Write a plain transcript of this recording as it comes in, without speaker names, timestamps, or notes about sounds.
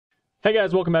Hey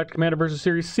guys, welcome back to Commander vs.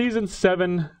 Series Season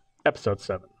 7, Episode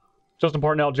 7. Justin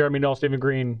Parnell, Jeremy Null, Stephen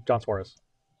Green, John Suarez.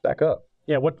 Back up.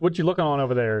 Yeah, what you looking on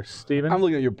over there, Stephen? I'm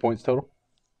looking at your points total.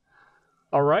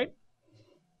 All right.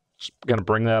 Just gonna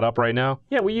bring that up right now.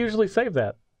 Yeah, we usually save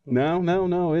that.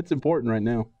 No. It's important right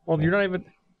now. Well, you're not even...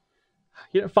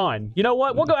 fine. You know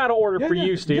what? We'll go out of order for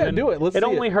you, Stephen. Yeah, do it. Let's see it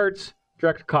only hurts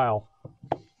Director Kyle.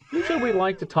 Usually we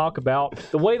like to talk about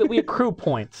the way that we accrue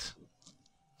points.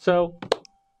 So,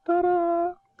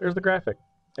 ta-da! There's the graphic,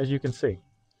 as you can see.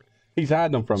 He's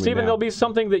hiding them from me Stephen, now. there'll be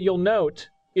something that you'll note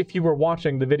if you were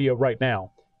watching the video right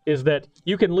now, is that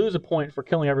you can lose a point for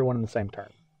killing everyone in the same turn.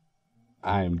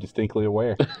 I am distinctly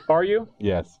aware. Are you?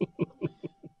 Yes.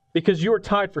 Because you are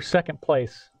tied for second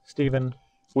place, Stephen.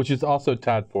 Which is also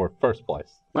tied for first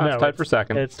place. No, it's tied for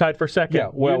second. It's tied for second. Yeah,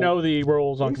 well, you know the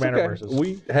rules on It's Commander okay. versus.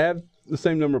 We have the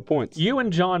same number of points. You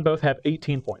and John both have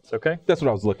 18 points, okay? That's what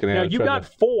I was looking at. Now, you got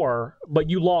 4, but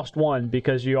you lost 1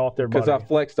 because you off their Because buddy. I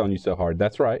flexed on you so hard.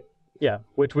 That's right. Yeah,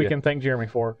 which we can thank Jeremy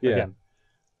for Yeah. again.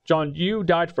 John, you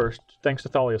died first, thanks to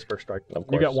Thalia's first strike. Of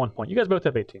You got course. 1 point. You guys both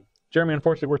have 18. Jeremy,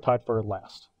 unfortunately, we're tied for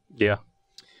last. Yeah.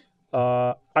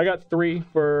 I got 3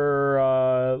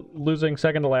 for losing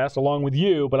second to last, along with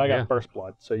you, but I got first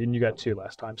blood. So you got 2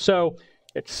 last time. So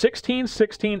it's 16,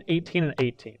 16, 18, and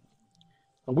 18.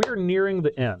 And we are nearing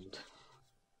the end.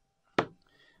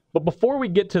 But before we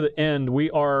get to the end, we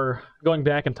are going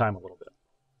back in time a little bit.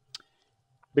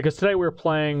 Because today we're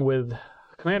playing with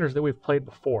commanders that we've played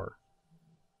before.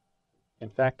 In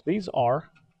fact, these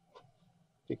are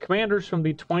the commanders from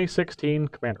the 2016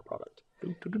 Commander product.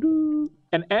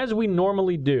 And as we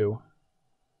normally do,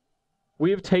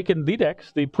 we have taken the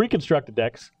decks, the pre-constructed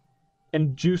decks,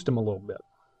 and juiced them a little bit.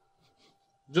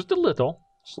 Just a little.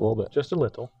 Just a little bit. Just a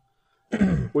little.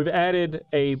 We've added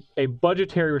a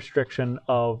budgetary restriction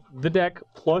of the deck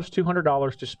plus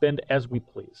 $200 to spend as we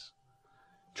please.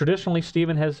 Traditionally,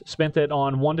 Stephen has spent it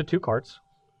on 1 to 2 cards.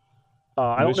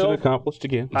 I don't know. Accomplished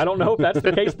again. I don't know if that's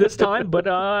the case this time, but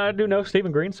I do know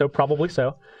Stephen Green, so probably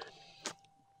so.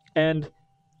 And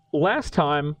last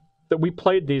time that we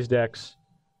played these decks,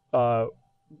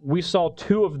 we saw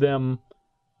 2 of them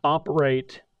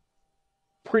operate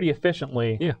pretty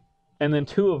efficiently. Yeah. And then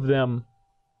 2 of them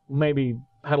maybe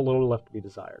had a little left to be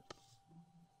desired.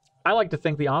 I like to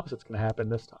think the opposite's going to happen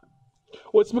this time.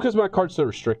 Well, it's because my card's so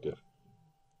restrictive.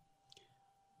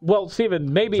 Well,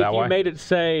 Stephen, maybe if you made it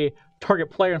say target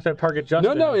player instead of target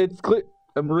Justin. No, it's clear.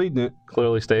 I'm reading it.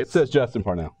 Clearly It states. says Justin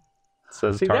Parnell. It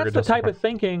says See, target. that's the type of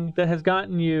thinking that has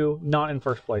gotten you not in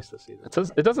first place this season.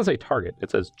 It doesn't say target.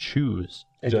 It says choose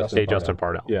Justin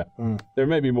Parnell. Yeah. There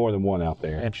may be more than one out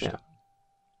there. Interesting.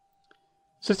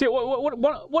 So, see,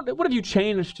 what have you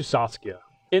changed to Saskia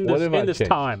in What this have I changed?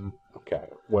 time? Okay.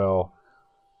 Well,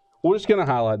 we're just going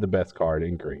to highlight the best card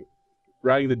in green.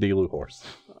 Riding the Delu horse.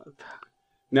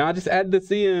 Now, I just added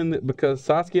this in because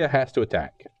Saskia has to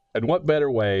attack. And what better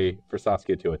way for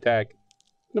Saskia to attack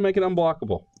than to make it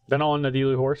unblockable? Then on the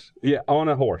Delu horse? Yeah, on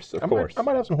a horse, of course. I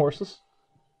might have some horses.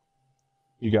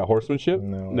 You got horsemanship?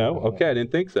 No. Okay, I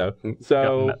didn't think so.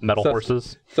 So Got metal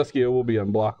horses. Saskia will be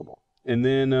unblockable. And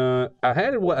then I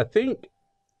had what I think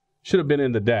should have been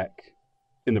in the deck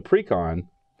in the precon,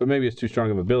 but maybe it's too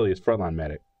strong of an ability, is Frontline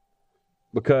Medic.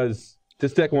 Because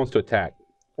this deck wants to attack.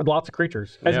 With lots of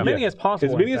creatures. As many as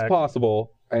possible. As many as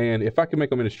possible, and if I can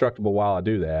make them indestructible while I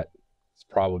do that, it's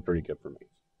probably pretty good for me.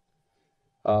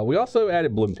 We also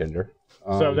added Bloom Tender.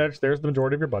 So there's the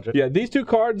majority of your budget. Yeah, these 2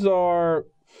 cards are...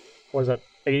 What is that,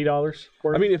 $80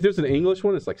 worth? I mean, if there's an English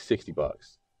one, it's like $60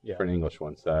 for an English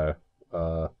one. So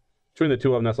between the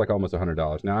 2 of them, that's like almost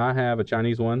 $100. Now, I have a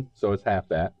Chinese one, so it's half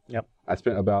that. Yep. I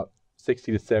spent about $60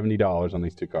 to $70 on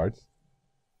these 2 cards.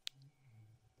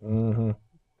 Mm-hmm.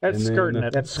 That's and then, skirting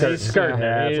it. That's skirting. He's skirting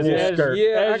Yeah, it. it's a little skirt.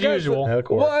 As usual. Of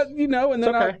course. Well, you know, and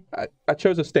then okay. I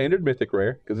chose a standard mythic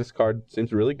rare because this card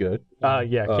seems really good.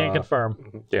 Can't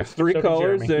confirm. Yeah. It's 3 So can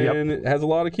colors Jeremy. and it has a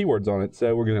lot of keywords on it,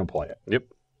 so we're going to play it. Yep.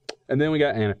 And then we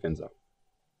got Anafinza.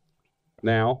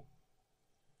 Now,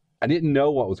 I didn't know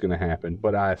what was going to happen,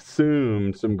 but I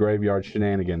assumed some graveyard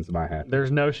shenanigans might happen. There's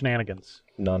no shenanigans.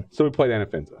 None. So we played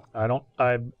Anafinza.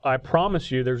 I promise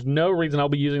you, there's no reason I'll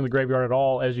be using the graveyard at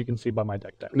all, as you can see by my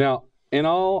deck. Now, in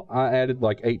all, I added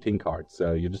like 18 cards,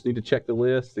 so you just need to check the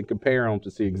list and compare them to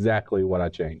see exactly what I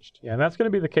changed. Yeah, and that's going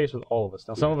to be the case with all of us.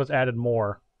 Now, some of us added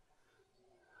more.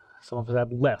 Some of us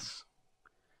added less.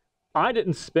 I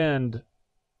didn't spend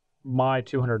my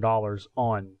 $200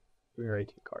 on your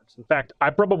 18 cards. In fact, I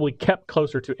probably kept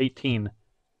closer to 18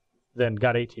 than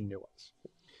got 18 new ones.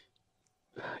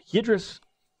 Yidris,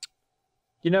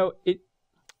 you know,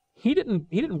 he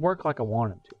didn't work like I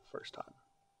wanted him to the first time.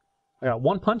 I got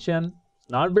 1 punch in,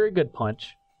 Not a very good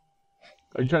punch.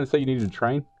 Are you trying to say you needed to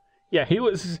train? Yeah, he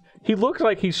looks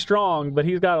like he's strong, but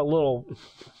he's got a little...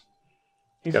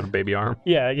 He's got a baby arm.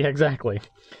 Yeah, exactly.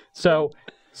 So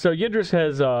Yidris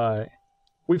has...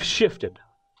 we've shifted.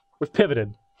 We've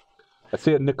pivoted. I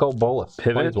see a Nicole Bolas.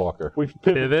 Pivot? Planeswalker. We've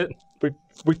pivoted.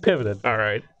 We've pivoted. All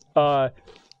right.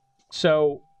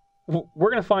 So we're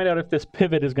going to find out if this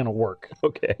pivot is going to work.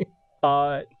 Okay.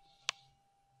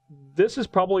 This is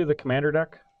probably the commander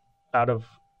deck out of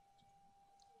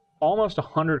almost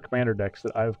 100 commander decks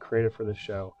that I've created for this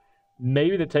show.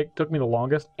 Maybe that took me the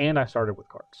longest, and I started with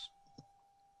cards.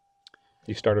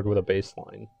 You started with a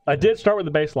baseline. I did start with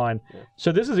the baseline. Yeah.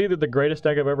 So this is either the greatest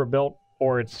deck I've ever built,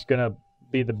 or it's going to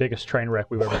be the biggest train wreck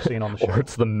we've ever seen on the show. Or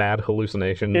it's the mad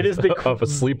hallucination of a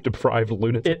sleep-deprived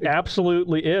lunatic. It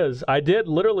absolutely is. I did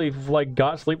literally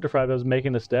got sleep-deprived. I was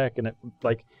making this deck, and it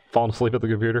Falling asleep at the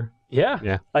computer?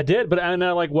 Yeah. I did, but and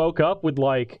I woke up with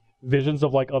visions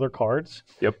of other cards.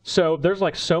 Yep. So there's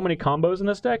so many combos in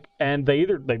this deck, and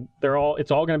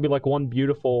it's all going to be one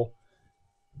beautiful,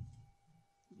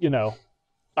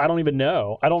 I don't even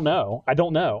know. I don't know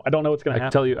what's going to happen. I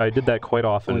can tell you, I did that quite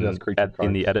often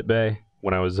in the edit bay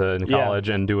when I was in college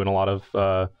and doing a lot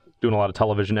of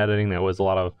television editing. There was a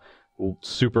lot of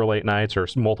super late nights or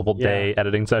multiple day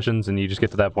editing sessions, and you just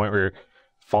get to that point where you're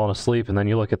falling asleep, and then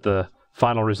you look at the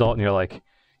final result, and you're like,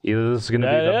 either this is going to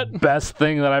be the best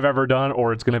thing that I've ever done,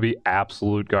 or it's going to be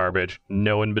absolute garbage.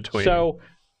 No in between. So,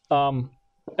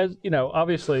 as you know,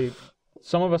 obviously,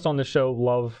 some of us on this show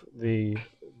love the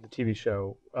TV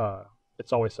show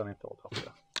It's Always Sunny in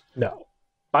Philadelphia. No.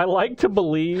 I like to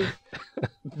believe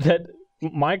that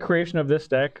my creation of this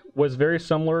deck was very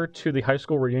similar to the high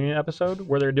school reunion episode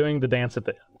where they're doing the dance at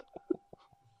the end.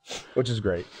 Which is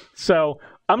great. So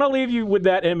I'm going to leave you with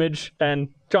that image. And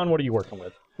John, what are you working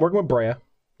with? Working with Breya,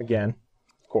 again,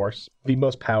 of course. The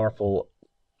most powerful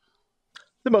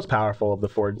of the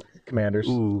four commanders.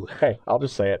 Ooh. Hey, I'll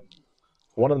just say it.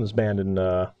 One of them is banned in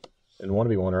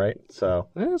 1v1, right? So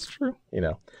That's true.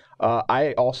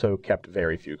 I also kept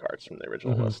very few cards from the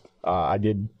original list. I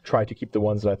did try to keep the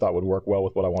ones that I thought would work well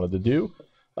with what I wanted to do.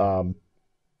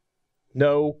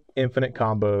 No infinite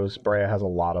combos. Breya has a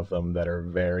lot of them that are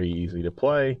very easy to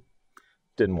play.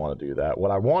 Didn't want to do that.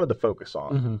 What I wanted to focus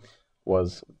on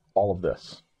was all of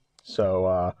this.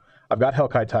 So I've got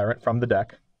Hellkite Tyrant from the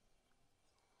deck.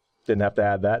 Didn't have to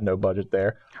add that. No budget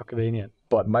there. How convenient.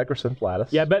 But Microsynth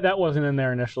Lattice. Yeah, I bet that wasn't in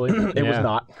there initially. It was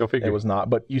not. Go figure. It was not.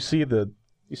 But you see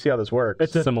how this works.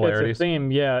 It's a Similarities.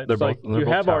 theme, yeah. It's They're you both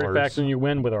have towers. artifacts and you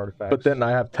win with artifacts. But then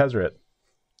I have Tezzeret,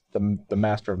 the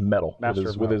Master of Metal,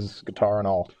 with his guitar and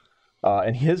all.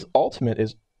 And his ultimate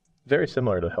is very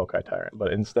similar to Hellkite Tyrant,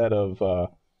 but instead of,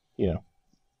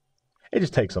 it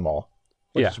just takes them all.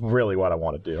 Which is really what I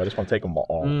want to do. I just want to take them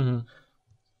all.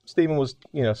 Steven was,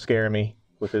 scaring me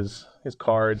with his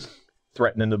cards,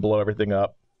 threatening to blow everything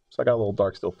up. So I got a little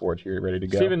Darksteel Forge here ready to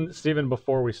go. Steven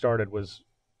before we started, was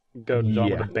going on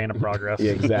with a Bane of Progress.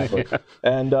 Yeah, exactly.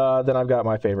 And then I've got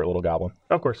my favorite little goblin.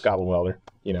 Of course. Goblin Welder,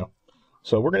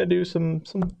 So we're going to do some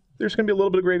there's going to be a little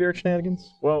bit of graveyard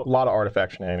shenanigans. Well, a lot of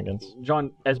artifact shenanigans.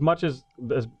 John, as much as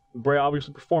Breya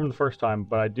obviously performed the first time,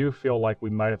 but I do feel like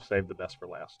we might have saved the best for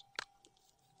last.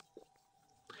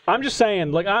 I'm just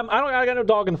saying, I got no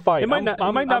dog in the fight. It might not be.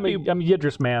 I'm a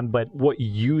Yidris man, but what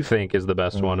you think is the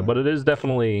best one, but it is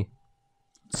definitely,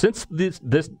 since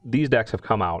these decks have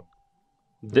come out,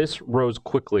 this rose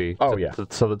quickly to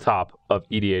the top of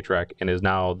EDH Rec and is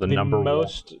now the number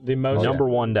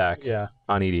one deck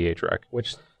on EDH Rec,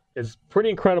 which is pretty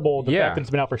incredible. The fact that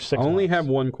it's been out for 6 months. I only have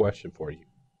one question for you.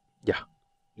 Yeah.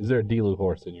 Is there a Delu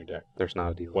horse in your deck? There's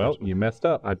not a Delu Well, horse. you messed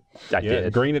up. I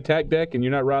did. Green attack deck and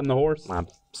you're not riding the horse? I'm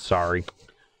sorry.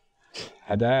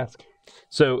 Had to ask.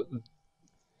 So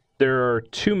there are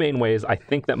two main ways I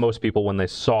think that most people, when they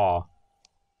saw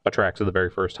Atraxa the very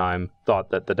first time, thought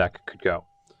that the deck could go.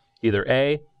 Either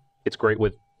A, it's great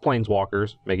with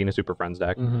Planeswalkers, making a Super Friends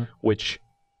deck, which,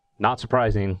 not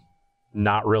surprising,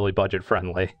 not really budget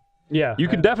friendly. Yeah. You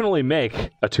can definitely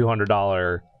make a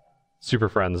 $200 Super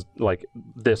Friends, like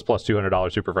this plus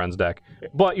 $200 Super Friends deck,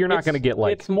 but you're not going to get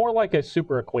It's more like a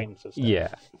Super Acquaintances deck.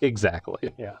 Yeah,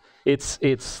 exactly. Yeah. It's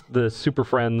the Super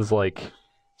Friends,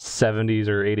 70s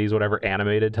or 80s, whatever,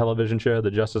 animated television show,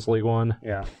 the Justice League one.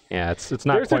 Yeah. Yeah, it's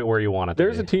not quite where you want it to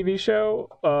There's be. a TV show,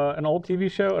 an old TV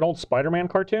show, an old Spider-Man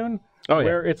cartoon,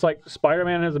 where it's like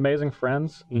Spider-Man and his amazing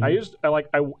friends.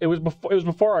 It was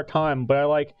before our time,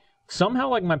 but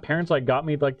somehow my parents got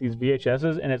me these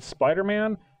VHSs, and it's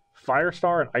Spider-Man,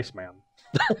 Firestar, and Iceman.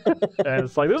 And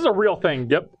it's this is a real thing.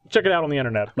 Yep. Check it out on the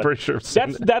internet. Pretty sure.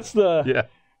 That's the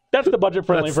That's the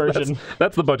budget-friendly version.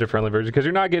 That's the budget-friendly version because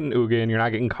you're not getting Ugin, you're not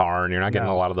getting Karn, you're not getting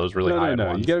a lot of those really high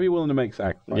ones. You got to be willing to make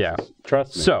sacrifices. Yeah.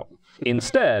 Trust me. So,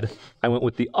 instead, I went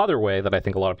with the other way that I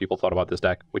think a lot of people thought about this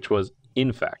deck, which was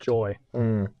Infect. Joy.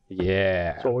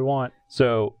 Yeah. That's what we want.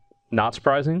 So, not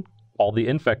surprising, all the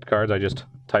Infect cards, I just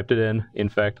typed it in,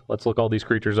 Infect, let's look all these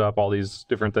creatures up, all these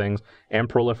different things, and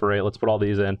Proliferate, let's put all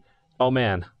these in. Oh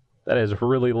man, that is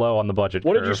really low on the budget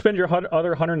What curve. did you spend your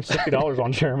other $160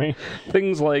 on, Jeremy?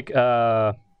 Things like,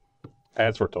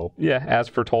 as foretold. yeah, as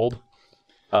foretold.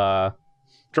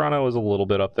 Drano is a little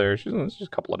bit up there. She's just a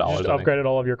couple of dollars. Just upgraded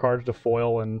all of your cards to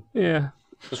foil and... Yeah.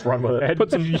 Just run with it.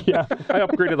 Put some, yeah. I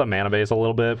upgraded the mana base a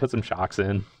little bit, put some shocks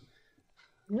in.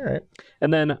 All right.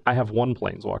 And then I have one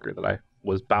Planeswalker that I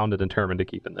was bound and determined to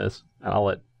keep in this. And I'll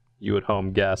let you at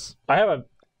home guess. I have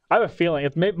a feeling.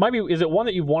 It might be... Is it one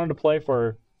that you've wanted to play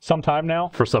for some time now?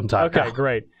 For some time Okay, now.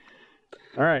 great.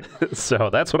 All right. So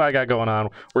that's what I got going on.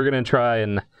 We're going to try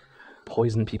and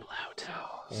poison people out.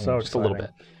 So Just a little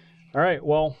bit. All right.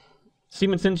 Well,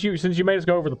 Steven, since you made us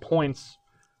go over the points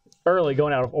early,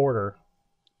 going out of order.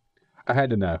 I had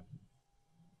to know.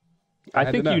 I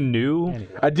think you knew.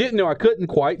 I didn't know. I couldn't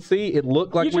quite see. It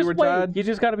looked like we were tied. You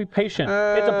just got to be patient.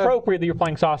 It's appropriate that you're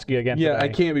playing Saskia again. Yeah, today. I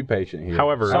can't be patient here.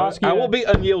 However, Saskia, I will be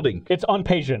unyielding. It's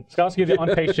unpatient. Saskia the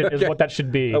unpatient is what that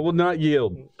should be. I will not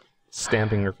yield.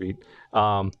 stamping your feet.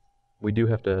 We do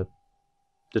have to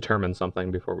determine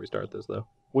something before we start this, though.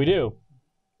 We do.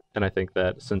 And I think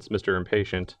that since Mr.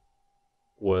 Impatient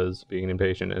was being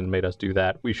impatient and made us do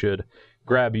that, we should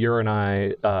grab your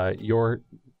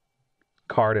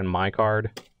card and my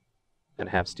card and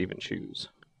have Steven choose.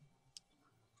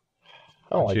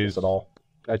 I don't like this at all.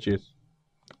 I choose.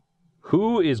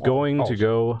 Who is going to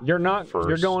go? You're not first?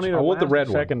 You're going either I want the last or red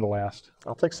one. second to last.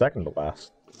 I'll take second to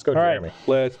last. Let's go, All right. Jeremy.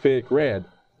 Let's pick red.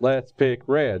 Let's pick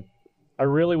red. I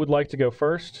really would like to go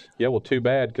first. Yeah, well, too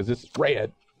bad, because this is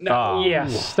red. No.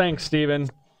 Yes. Thanks, Steven.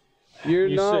 You're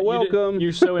not welcome.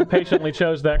 You so impatiently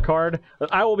chose that card.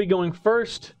 I will be going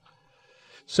first.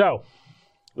 So,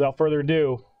 without further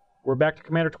ado, we're back to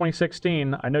Commander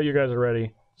 2016. I know you guys are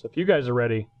ready. So if you guys are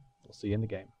ready, we'll see you in the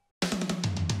game.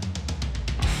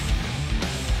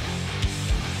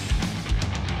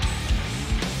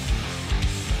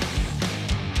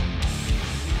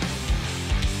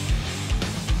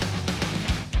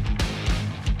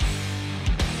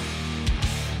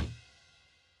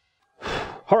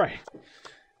 All right.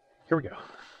 Here we go.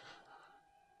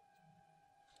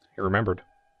 He remembered.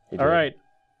 All right.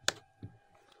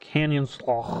 Canyon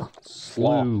Slough.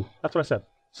 Slew. That's what I said.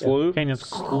 Slew? Canyon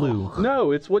Slough.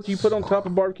 No, it's what you put on top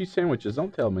of barbecue sandwiches.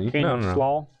 Don't tell me. Canyon No.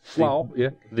 Slough. Slaw, yeah.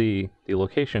 The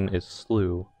location is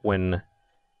Slew when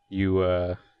you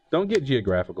Don't get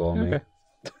geographical on me. Okay.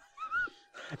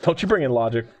 Don't you bring in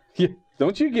logic. Yeah.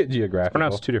 Don't you get geographical.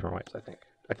 pronounced two different ways, I think.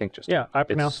 I think just Yeah, I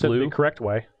pronounced it the Slough. correct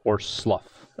way. or Slough.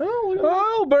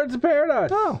 Oh, Birds of Paradise.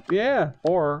 Oh. Yeah.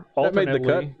 Or That made the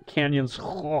alternately, Canyon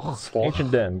Slough.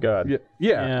 Ancient Den, God. Yeah.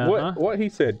 Yeah, What he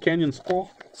said. Canyon Skull.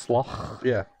 Slough.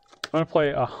 Yeah. I'm going to play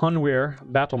a Hunweir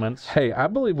Battlements. Hey, I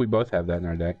believe we both have that in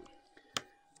our deck.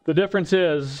 The difference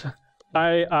is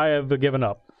I have given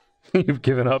up. You've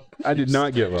given up. I did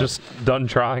not give up. Just done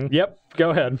trying. Yep, go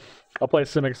ahead. I'll play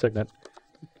Simic Signet.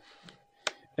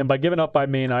 And by giving up, I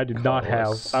mean I do not have.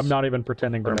 Colorless. I'm not even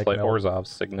pretending We're to gonna make play an Orzhov's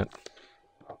Signet.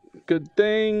 Good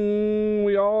thing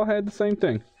we all had the same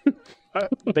thing.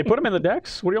 They put them in the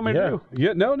decks? What do you want me to do?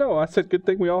 Yeah, no. I said good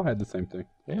thing we all had the same thing.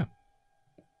 Yeah,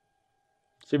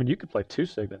 Steven, you could play two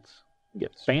Signets. You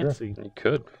get fancy. you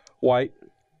could. White.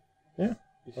 Yeah.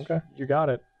 Okay. You got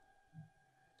it.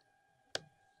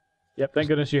 Yep, thank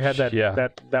goodness you had that Yeah.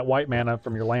 that white mana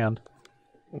from your land.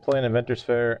 I'm playing Inventor's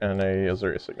Fair and a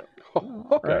Azurius Signet.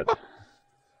 Okay.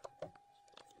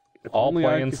 All only I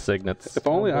playing could- Signets. If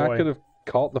only Oh, I boy. could have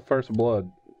caught the first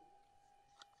blood.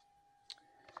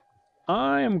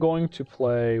 I am going to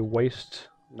play Waste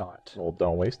Not. Well,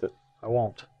 don't waste it. I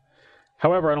won't.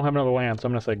 However, I don't have another land, so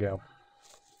I'm going to say go.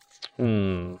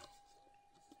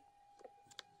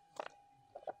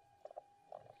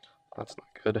 That's not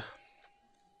good.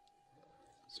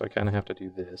 So I kind of have to do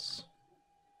this,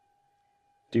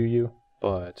 Do you?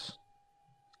 but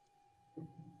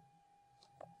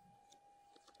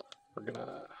we're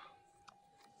gonna.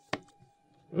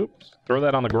 Oops! Throw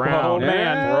that on the ground. Oh,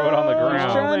 man. Throw it on the He's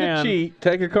ground. trying man. to cheat.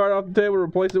 Take a card off the table,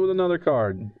 replace it with another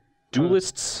card.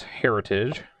 Duelist's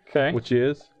Heritage. Okay. Which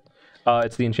is?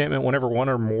 It's the enchantment. Whenever one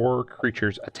or more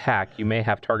creatures attack, you may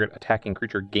have target attacking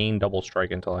creature gain double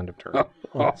strike until end of turn.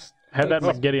 Had that in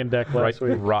my Gideon deck last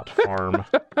week. Rot Farm.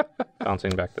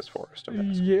 Bouncing back this forest. Okay.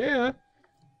 Yeah.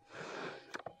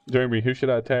 Jeremy, who should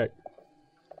I attack?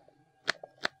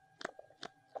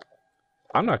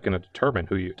 I'm not going to determine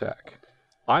who you attack.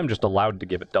 I'm just allowed to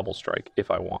give it double strike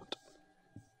if I want.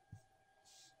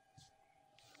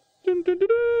 Dun, dun, dun,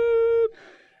 dun.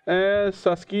 As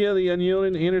Saskia the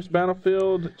Unyielding enters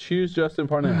battlefield, choose Justin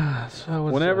Parnell. So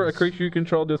Whenever a creature you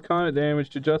control does combat damage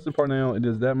to Justin Parnell, it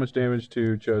does that much damage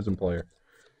to chosen player.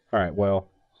 All right, well,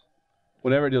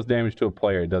 whenever it deals damage to a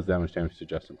player, it does that much damage to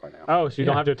Justin Parnell. Oh, so you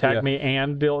don't have to attack me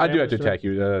and deal I do have damage to attack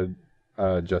you,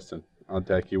 Justin. I'll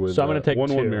attack you with So I'm gonna take 1/1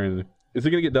 2. mirror. Is it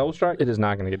going to get double strike? It is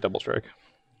not going to get double strike.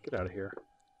 Get out of here.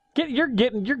 You're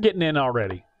getting in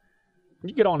already.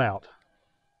 You get on out.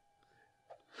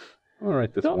 I'm going to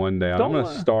write this one down. I'm going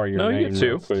to star your No, name. you get 2.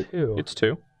 real quick. 2. It's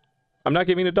 2. I'm not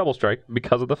giving a double strike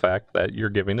because of the fact that you're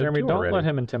giving it Jeremy, 2 don't already. let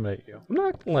him intimidate you. I'm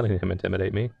not letting him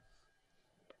intimidate me.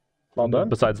 Well done.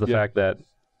 Besides the fact that,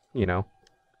 you know,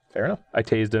 Fair enough. I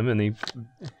tased him and he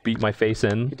beat my face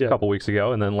in did. a couple weeks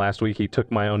ago, and then last week he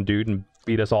took my own dude and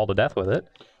beat us all to death with it.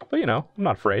 But, you know, I'm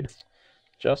not afraid.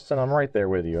 Justin, I'm right there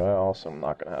with you. I also am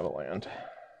not going to have a land.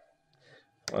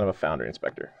 I have a Foundry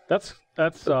Inspector. That's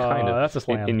kind of that's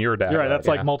a land. in your deck. You're right. That's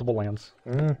yeah. like multiple lands.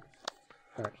 Mm.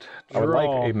 All right. I would like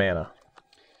Draw. a mana.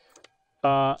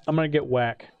 I'm gonna get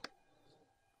whack.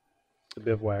 The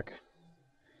bivouac.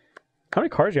 How many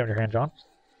cards do you have in your hand, John?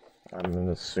 I'm going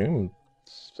to assume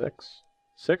 6.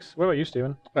 6. What about you,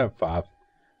 Steven? I have 5.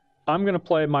 I'm gonna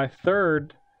play my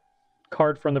 3rd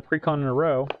card from the precon in a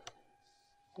row.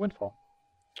 Windfall.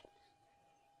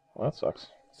 Well, that sucks.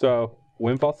 So,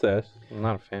 Windfall says, I'm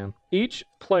not a fan. Each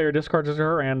player discards his or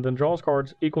her hand, then draws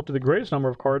cards equal to the greatest number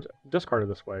of cards discarded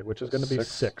this way, which is going to be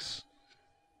 6.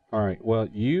 all right, well,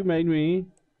 you made me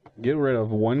get rid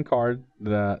of one card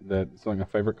that's like my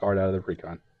favorite card out of the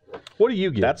precon. What do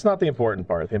you get? That's not the important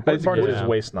part. The important part is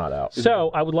waste not out.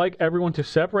 So I would like everyone to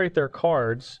separate their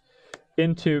cards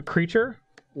into creature,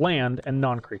 land, and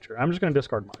non-creature. I'm just going to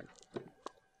discard mine.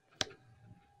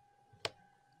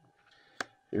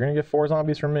 You're going to get 4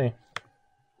 zombies from me.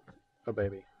 Oh,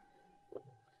 baby.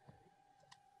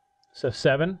 So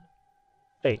 7,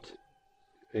 8.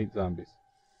 8 zombies.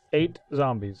 8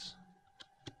 zombies.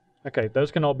 Okay,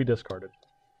 those can all be discarded.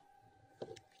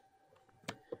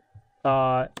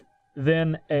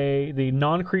 Then the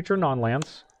non-creature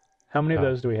non-lands. How many of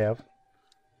those do we have?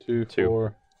 2, 2.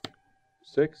 4,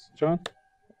 6, John?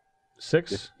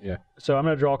 6? Yeah. So I'm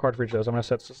going to draw a card for each of those. I'm going to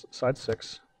set aside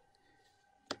 6.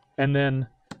 And then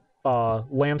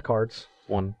land cards.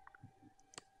 1.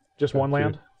 Just one 2.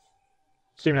 land?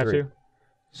 Steven had 3. 2?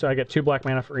 So I get 2 black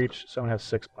mana for each, so I'm going to have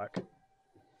 6 black.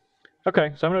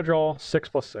 Okay, so I'm going to draw 6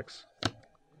 plus 6.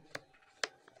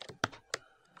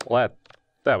 Well,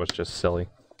 that was just silly.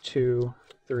 2,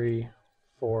 3,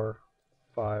 4,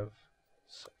 5,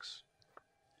 6.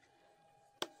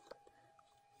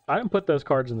 I didn't put those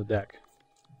cards in the deck.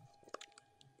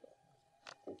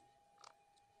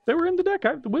 They were in the deck.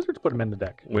 The Wizards put them in the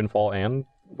deck. Windfall and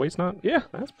Waste Not? Yeah.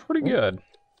 That's pretty good.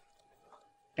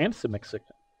 And Simic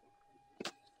Signet.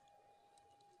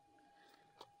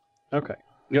 Okay.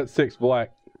 You got 6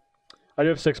 black. I do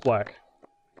have 6 black.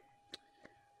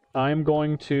 I'm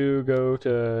going to go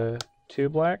to 2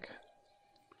 black.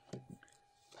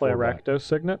 Play a 4 black. Rakdos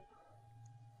Signet.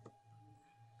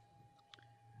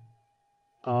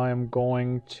 I'm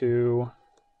going to...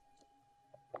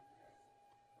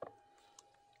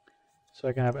 So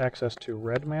I can have access to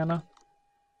red mana.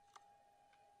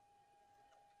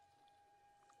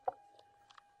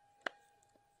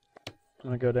 I'm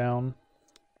going to go down,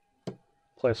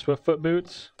 play Swiftfoot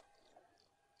Boots.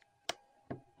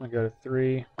 I'm going to go to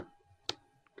 3,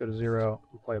 go to 0,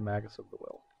 and play Magus of the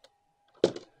Will.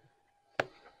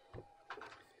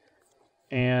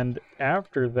 And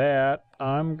after that,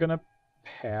 I'm going to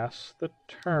pass the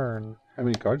turn. How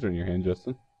many cards are in your hand,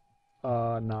 Justin?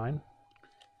 9.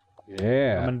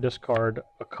 Yeah. I'm going to discard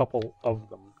a couple of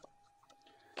them.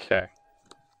 Okay.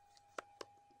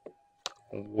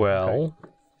 Well,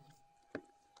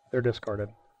 They're discarded.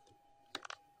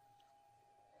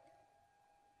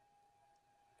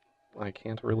 I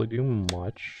can't really do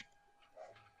much.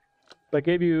 I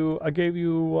gave you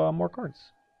more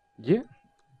cards. Yeah.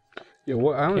 Yeah,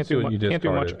 well, I don't Can't see do what you can't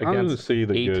do much discarded. I don't against see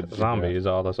the 8 good zombies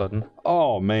all of a sudden.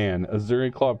 Oh, man.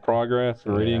 Azuri Claw Progress,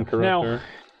 Meridian Corruptor,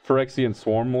 Phyrexian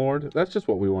Swarm Lord. That's just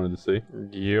what we wanted to see.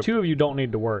 Yep. 2 of you don't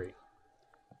need to worry.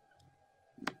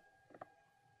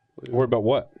 Worried about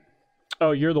what?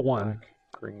 Oh, you're the one.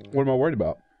 Green. What am I worried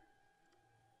about?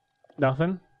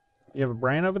 Nothing? You have a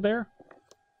brain over there?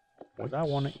 'Cause I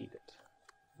want to eat it.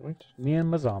 What? Me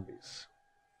and my zombies.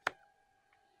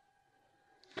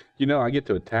 You know, I get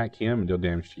to attack him and deal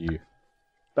damage to you.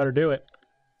 Better do it.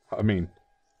 I mean,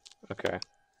 Okay.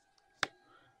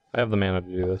 I have the mana to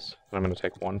do this. I'm going to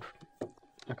take 1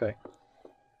 Okay.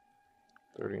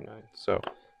 39. So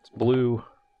it's blue,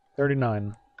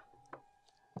 39.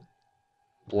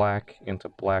 black into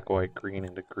black, white, green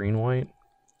into green, white.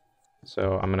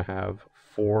 So I'm going to have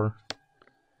 4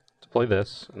 to play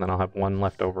this, and then I'll have 1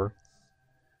 left over.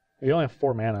 You only have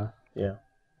 4 mana. Yeah.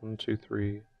 1, 2,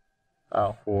 3,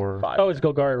 Oh, 4, 5. Oh, it's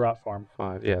Golgari Rot Farm.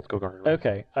 5. Yeah, it's Golgari.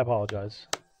 Okay, I apologize.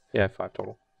 Yeah, 5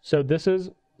 total. So this is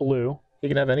blue. You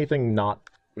can have anything not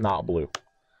blue. You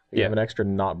can Yeah. have an extra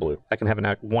not blue. I can have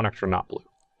 1 extra not blue.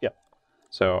 Yep.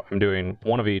 So I'm doing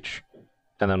 1 of each,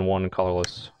 and then 1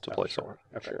 colorless to play someone.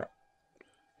 Okay. Sure.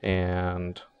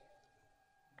 And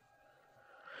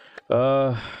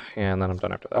then I'm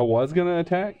done after that. I was gonna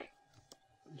attack,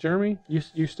 Jeremy.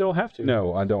 You still have to.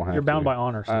 No, I don't have. You're bound to. by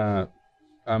honor. Steve.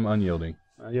 I'm unyielding.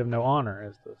 You have no honor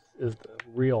is the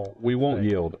real. We won't thing.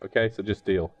 yield. Okay, so just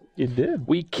deal. You did.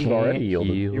 We can't already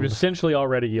yielded. yield, You've essentially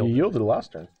already You yielded. yielded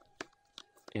last turn.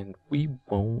 and we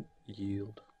won't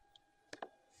yield.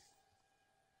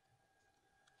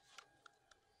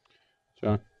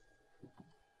 John,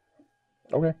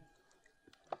 Okay.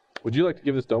 would you like to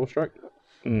give this double strike,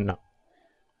 No,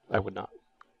 I would not.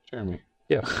 Jeremy?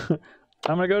 Yeah.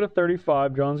 I'm gonna go to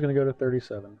 35. John's gonna go to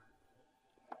 37.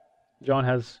 John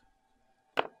has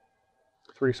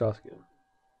 3 Saskia.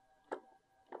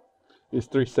 It's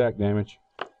 3 sack damage.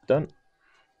 Done.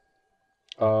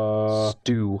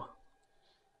 Stew.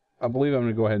 I believe I'm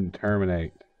gonna go ahead and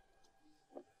terminate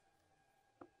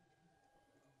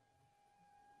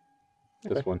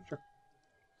this one. Sure.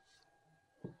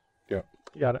 Yeah.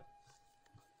 You got it.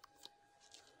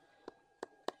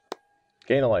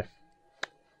 Gain a life.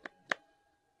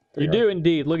 You do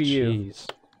indeed. Look at you. Jeez.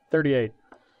 38.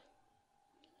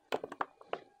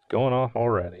 Going off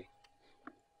already.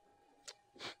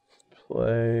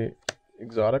 Play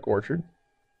Exotic Orchard.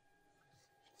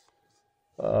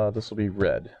 This will be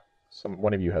red.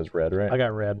 One of you has red, right? I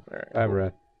got red. All right. I have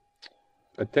red.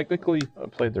 Technically, I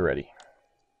played the ready.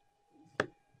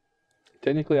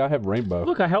 I have rainbow.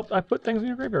 Look, I helped. I put things in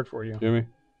your graveyard for you. Jeremy,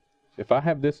 if I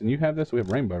have this and you have this, we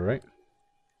have rainbow, right?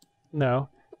 No,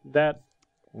 that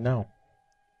No.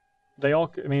 they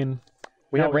all. I mean,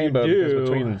 We have what you rainbow do- because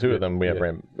between the two of them, we have Yeah.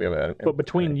 rainbow. We have But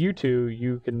between you two,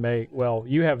 you can make. Well,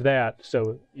 you have that,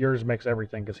 so yours makes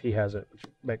everything because he has it, which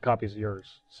make copies of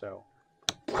yours. So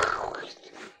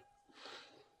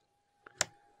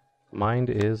Mind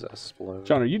is explode.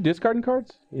 John, are you discarding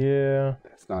cards? Yeah.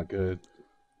 That's not good.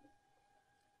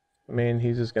 I mean,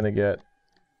 he's just gonna get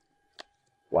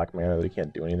black mana that he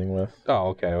can't do anything with. Oh,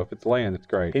 okay. Well, if it's land, it's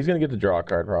great. He's gonna get the draw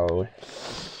card probably.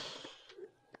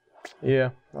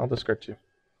 Yeah, I'll discard 2.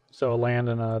 a land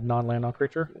and a non-land on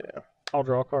creature. Yeah. I'll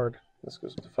draw a card. This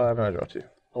goes to 5 and I draw 2.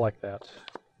 I like that.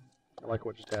 I like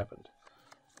what just happened.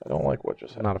 I don't like what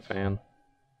just happened. Not a fan.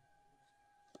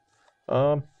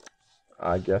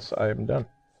 I guess I am done.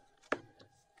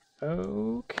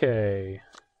 Okay.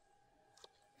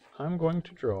 I'm going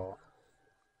to draw.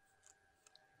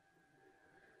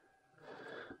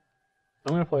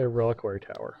 I'm going to play a Reliquary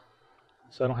Tower,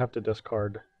 so I don't have to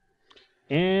discard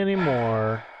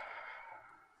anymore.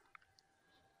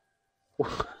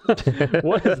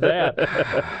 What is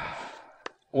that?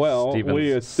 Well, Steven's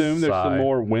we assume there's some sigh.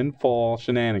 more windfall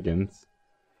shenanigans,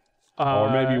 or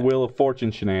maybe Wheel of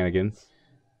Fortune shenanigans.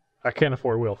 I can't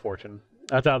afford Wheel of Fortune.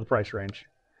 That's out of the price range.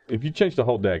 If you change the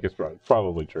whole deck, it's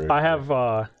probably true. I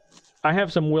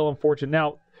have some Wheel of Fortune.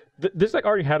 Now, this deck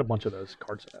already had a bunch of those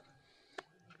cards in it.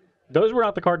 Those were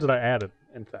not the cards that I added,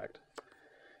 in fact.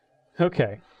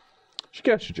 Okay. Should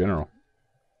cast your general.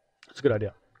 That's a good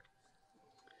idea.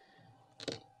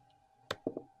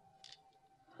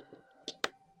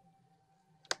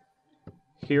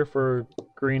 Here for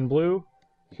green blue,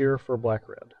 here for black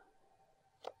red.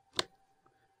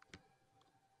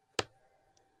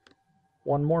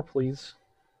 One more, please.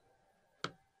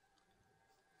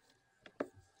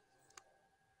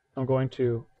 I'm going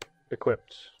to equip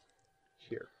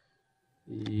here.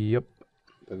 Yep.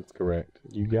 That's correct.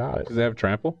 You got it. Does it have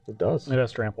trample? It does. It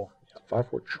has trample. It's a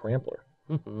 5/4 trampler.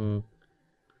 Mm-hmm.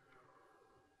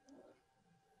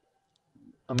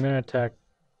 I'm going to attack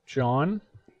John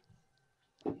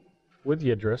with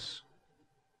Yidris.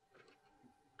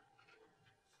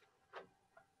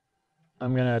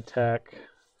 I'm going to attack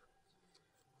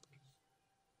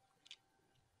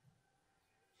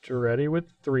Jaretti with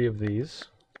 3 of these.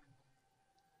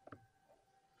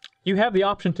 You have the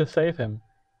option to save him,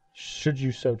 should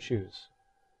you so choose.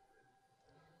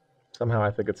 Somehow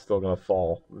I think it's still going to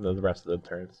fall the rest of the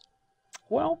turns.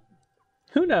 Well,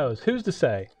 who knows? Who's to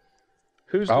say?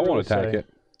 Who's to I really want to attack say? it.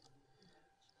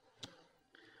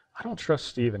 I don't trust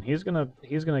Steven. He's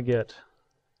gonna get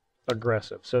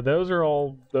aggressive. So those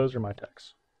are my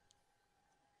techs.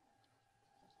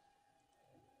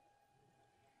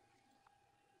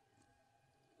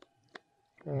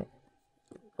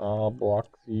 I'll block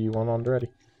the one on ready.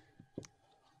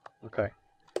 Okay.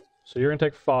 So you're gonna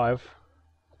take 5.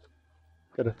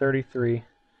 Go to 33.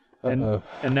 And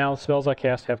now the spells I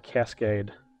cast have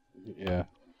Cascade. Yeah.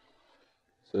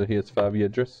 So he has 5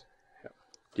 Yidris?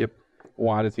 Yep.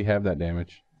 Why does he have that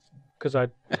damage? Because I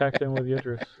attacked him with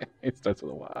Yidris. It starts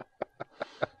with a Y.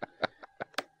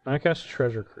 I cast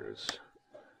Treasure Cruise.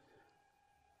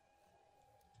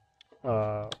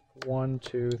 1,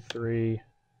 2, 3,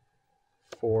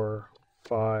 4,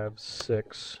 5,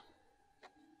 6.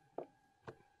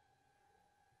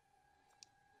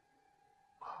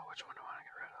 Oh, which one do I want to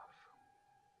get rid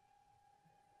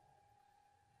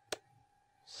of?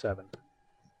 7.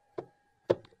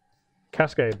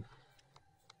 Cascade.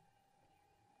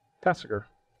 Tassiger.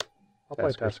 I'll play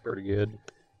That's Tassiger. pretty good.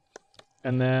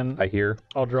 And then I hear.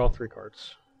 I'll draw 3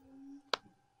 cards.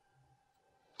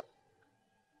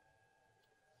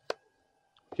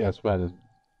 Guess what?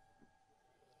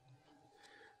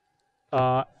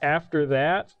 After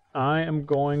that, I am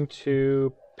going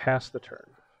to pass the turn.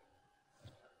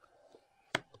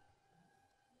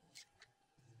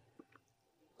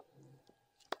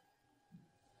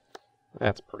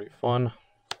 That's pretty fun.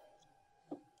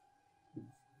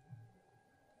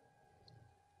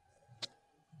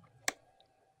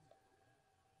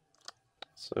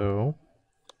 So,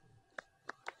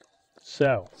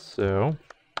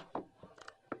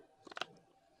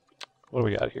 what do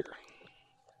we got here?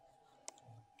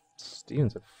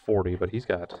 Steven's at 40, but he's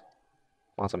got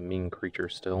lots of mean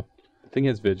creatures still. The thing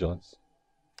has vigilance.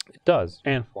 It does.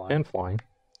 And flying. And flying.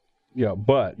 Yeah,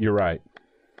 but you're right.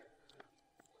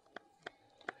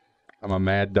 I'm a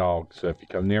mad dog, so if you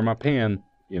come near my pen,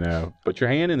 put your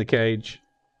hand in the cage,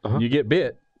 and you get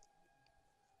bit.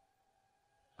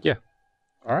 Yeah.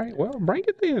 All right, well, bring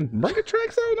it then. Bring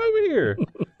Atraxa on over here.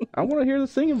 I want to hear the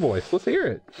singing voice. Let's hear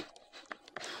it.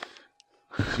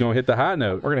 You're going to hit the high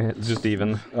note. We're going to hit just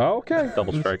even. Oh, okay.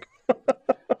 Double strike.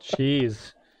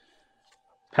 Jeez.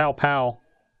 Pow, pow.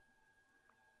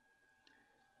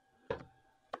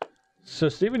 So,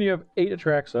 Steven, you have 8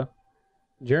 Atraxa.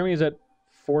 Jeremy's at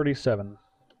 47.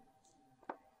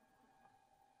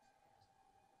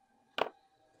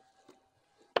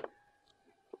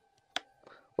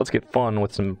 Let's get fun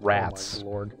with some rats. Oh, my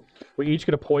Lord. We each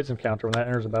get a poison counter when that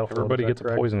enters the battlefield. Everybody gets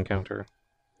correct? a poison counter.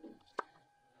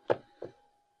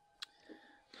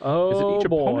 Oh, Is it each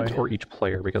boy. opponent or each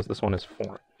player? Because this one is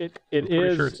foreign. It I'm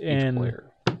pretty sure it's each in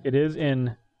player. it is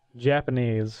in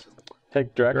Japanese.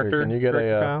 Take Director, can you get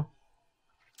Director a... Kyle?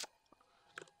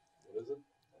 What is it?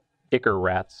 Ichor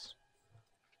rats.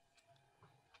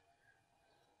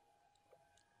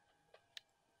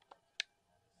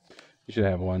 You should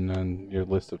have one on your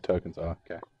list of tokens. Oh,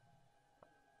 okay.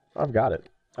 I've got it.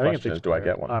 I think it's Question is, each do I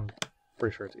player. get one? I'm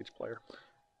pretty sure it's each player.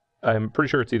 I'm pretty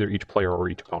sure it's either each player or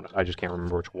each opponent. I just can't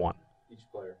remember which one. Each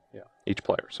player. Yeah. Each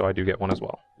player. So I do get one as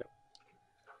well. Yep.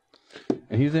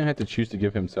 And he's going to have to choose to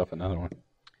give himself another one.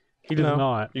 He does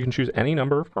not. You can choose any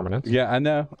number of permanents. Yeah, I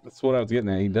know. That's what I was getting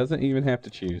at. He doesn't even have to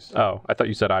choose. Oh, I thought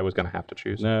you said I was going to have to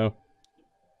choose. No.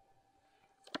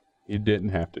 You didn't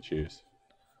have to choose.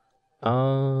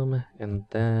 And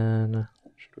then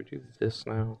should we do this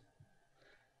now?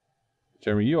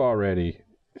 Jeremy, you already,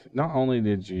 not only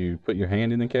did you put your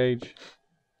hand in the cage,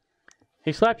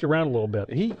 He slapped you around a little bit.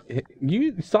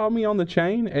 you saw me on the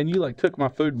chain and you like took my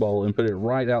food bowl and put it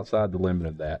right outside the limit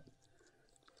of that.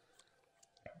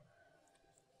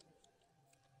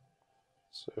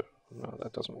 So no,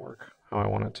 that doesn't work how I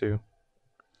want it to.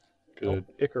 Good.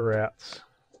 Icarats.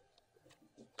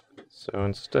 So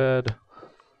instead,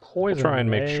 we'll Poison. try and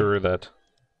make ray. sure that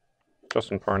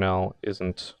Justin Parnell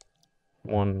isn't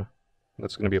one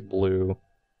that's going to be a blue,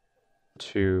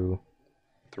 2,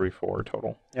 3, 4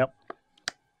 total. Yep.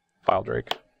 File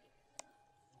Drake,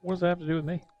 What does that have to do with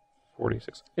me?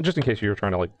 46. And just in case you were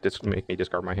trying to like make me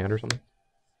discard my hand or something.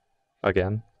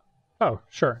 Again, Oh,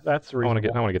 sure. That's I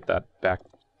reasonable. want to get that back,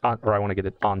 or I want to get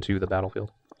it onto the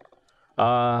battlefield.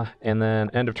 And then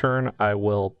end of turn, I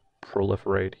will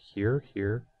proliferate here,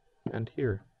 here, and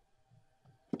here.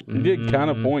 You did kind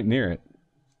of point near it.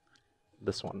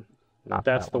 This one, not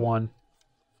That's that the one.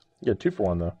 You get 2 for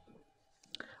 1, though.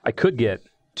 I could get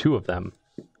 2 of them.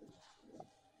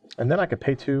 And then I could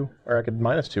pay 2, or I could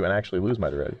 -2 and actually lose my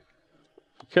Dread.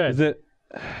 Okay. Is it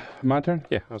my turn?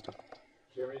 Yeah, I was done.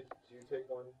 Jeremy, do you take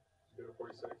one? Go to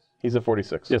 46. He's at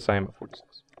 46. Yes, I am at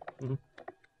 46.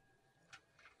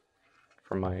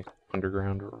 From my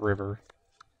underground river.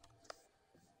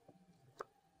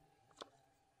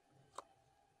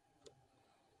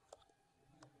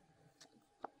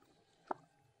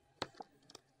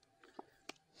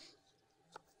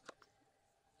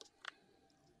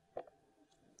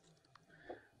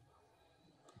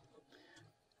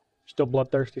 Still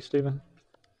bloodthirsty, Steven?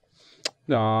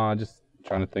 No, just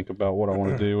trying to think about what I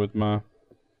want to do with my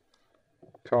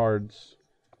cards.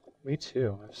 Me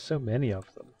too. I have so many of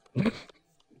them.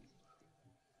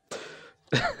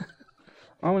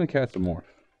 I'm going to cast a morph.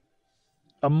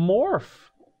 A morph.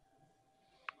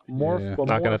 Morph. Yeah. A Not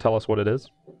going to morph. tell us what it is.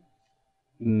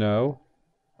 No.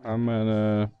 I'm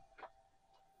going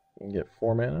You get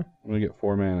 4 mana. to get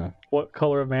 4 mana. What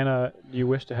color of mana do you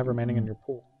wish to have remaining in your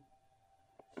pool?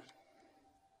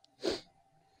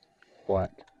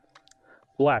 Black.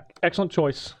 Black. Excellent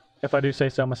choice, if I do say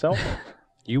so myself.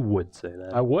 You would say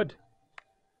that. I would.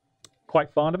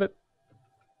 Quite fond of it.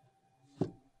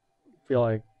 Feel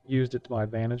I used it to my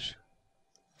advantage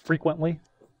frequently.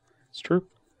 It's true.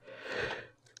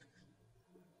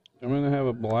 I'm going to have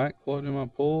a black float in my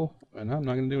pool, and I'm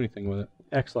not going to do anything with it.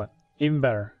 Excellent. Even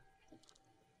better.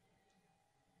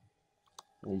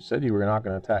 You said you were not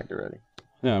going to attack already.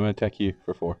 Yeah, I'm going to attack you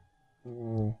for 4.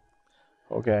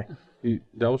 Okay. You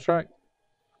double strike?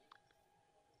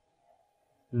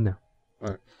 No.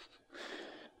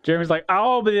 Jeremy's like,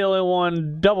 I'll be the only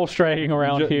one double striking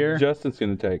around here. Justin's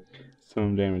going to take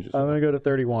some damage. I'm going to go to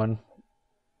 31.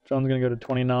 John's going to go to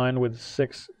 29 with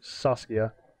 6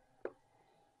 Saskia.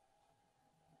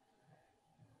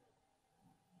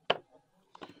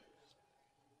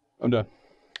 I'm done.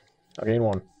 I'll gain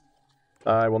 1.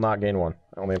 I will not gain 1.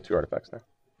 I only have 2 artifacts now.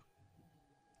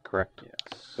 Correct.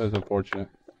 Yes. That's unfortunate.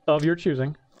 Of your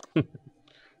choosing.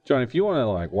 John, if you want to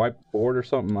like wipe board or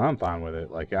something, I'm fine with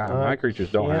it. Like my creatures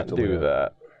don't have to do live.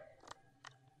 that.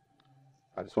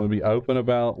 I just want to be open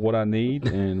about what I need,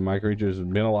 and my creatures have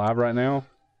been alive right now.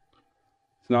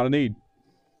 It's not a need.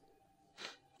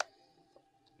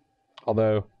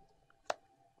 Although,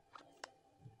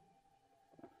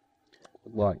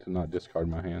 I'd like to not discard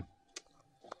my hand.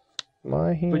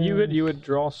 My hand. But you would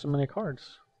draw so many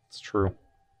cards. It's true.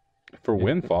 For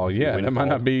Windfall, yeah, that might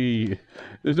not be.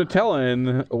 There's no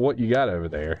telling what you got over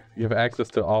there. You have access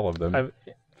to all of them.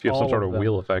 If you have some All sort of of them.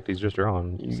 wheel effect, he's just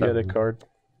drawing. You 7. get a card.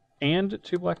 And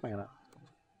 2 black mana.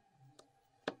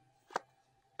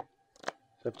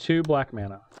 So 2 black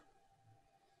mana.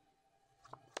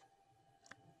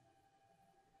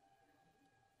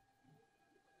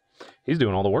 He's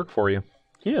doing all the work for you.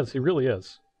 He is. He really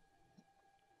is.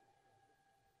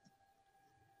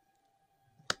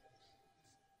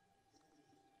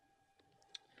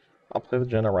 I'll play the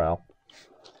General.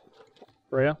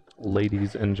 Breya?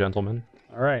 Ladies and gentlemen.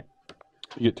 All right.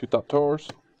 You get 2 Thought Towers.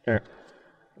 Here.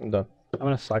 I'm done. I'm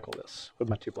going to cycle this with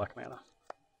my 2 black mana.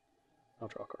 I'll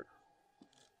draw a card.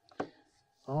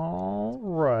 All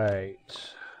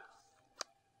right.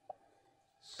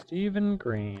 Stephen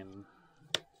Green.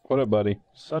 What up, buddy?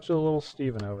 Such a little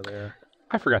Stephen over there.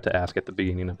 I forgot to ask at the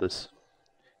beginning of this.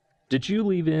 Did you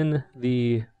leave in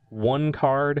the 1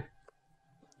 card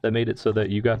that made it so that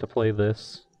you got to play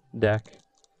this deck?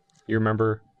 You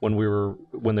remember when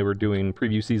they were doing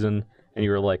preview season and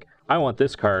you were like, I want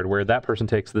this card where that person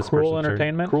takes this Cruel person's turn.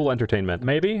 Entertainment? Cruel Entertainment.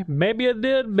 Maybe I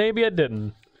did. Maybe I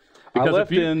didn't. Because I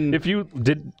left if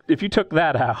you took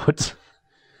that out,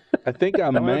 I think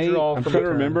I'm draw trying from to a turn.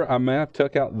 remember. I may have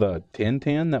took out the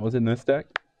 10/10 that was in this deck.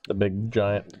 The big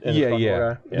giant. Yeah.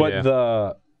 guy. But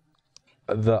Yeah.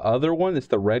 the other one, it's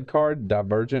the red card,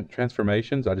 Divergent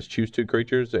Transformations. I just choose 2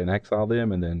 creatures and exile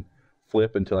them, and then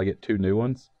flip until I get 2 new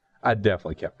ones. I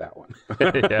definitely kept that one.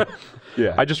 yeah.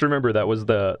 Yeah. I just remember that was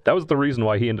the reason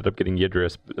why he ended up getting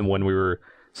Yidris when we were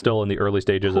still in the early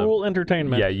stages Cruel of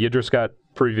Entertainment. Yeah, Yidris got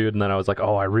previewed, and then I was like,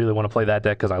 oh, I really want to play that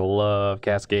deck because I love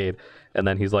Cascade. And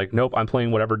then he's like, nope, I'm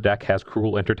playing whatever deck has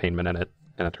Cruel Entertainment in it,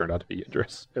 and it turned out to be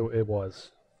Yidris. It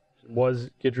was. It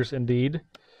was Yidris indeed.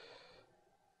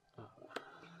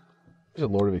 There's a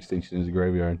Lord of Extinction in his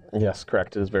graveyard. Yes,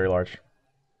 correct. It is very large.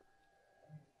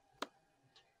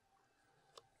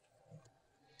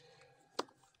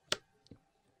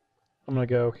 I'm going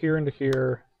to go here into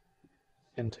here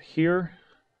into here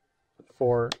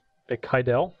for a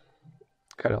Kydel.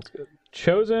 Kydel's good.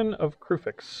 Chosen of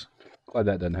Krufix. Glad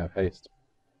that doesn't have haste.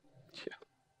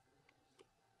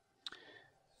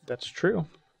 That's true.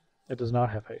 It does not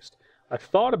have haste. I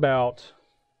thought about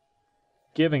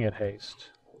giving it haste.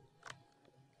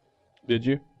 Did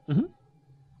you?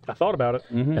 I thought about it,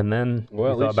 Mm-hmm. And then Well,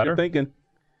 you at thought least better. you're thinking.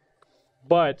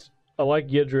 but I like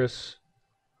Yidris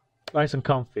nice and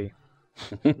comfy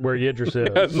where Yidris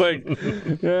It's is. like,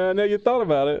 yeah, no, you thought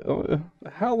about it.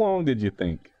 How long did you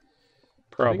think?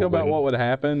 Probably. Think about what would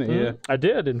happen I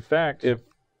did, in fact. if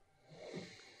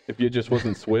you just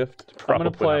wasn't swift. I'm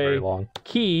going to Probably not very play long.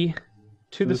 Key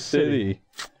to the City.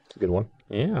 It's a good one.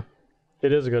 Yeah.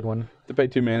 It is a good one. To pay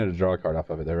 2 mana to draw a card off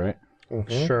of it, though, right?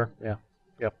 Sure, yeah.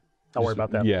 Yep. Don't worry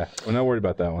about that. Yeah, we're not worried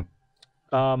about that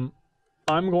one.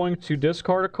 I'm going to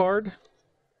discard a card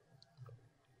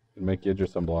And make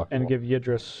Yidris unblockable. and give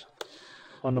Yidris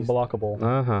unblockable.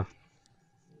 Uh-huh.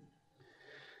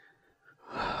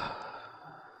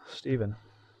 Steven.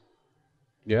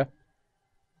 Yeah.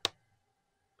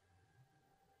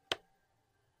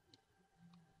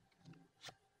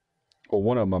 Well,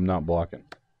 one of them I'm not blocking.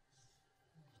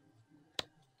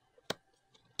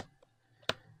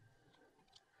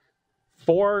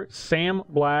 Four Sam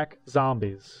Black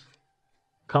zombies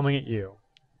coming at you.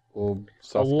 Well,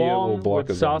 Saskia will along block with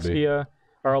a zombie. Saskia,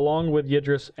 or along with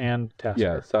Yidris and Tasker.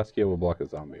 Yeah, Saskia will block a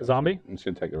zombie. A zombie? I'm just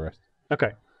going to take the rest.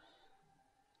 Okay.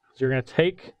 So you're going to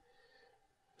take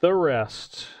the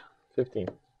rest. 15.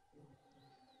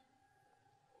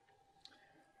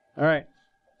 All right.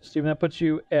 Steven, that puts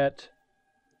you at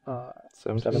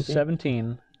 17?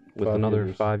 17. With 5 another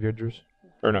Yidris. 5 Yidris?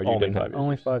 Or no, you Only didn't have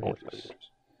only Yidris. 5 Only Yidris. 5 Yidris.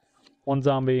 One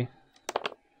zombie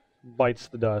bites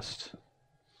the dust.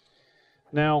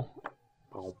 Now,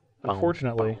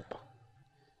 unfortunately,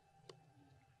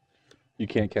 You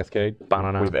can't cascade?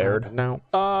 We've aired. No.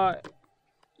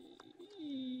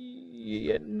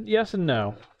 yes and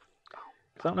no.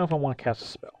 'Cause I don't know if I want to cast a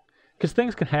spell. Because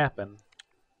things can happen.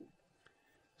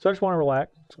 So I just want to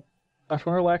relax. I just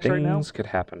want to relax right now. Things could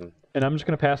happen. And I'm just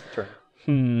going to pass the turn.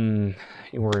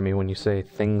 You worry me when you say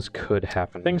things could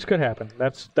happen. Things could happen.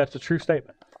 That's a true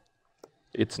statement.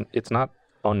 It's not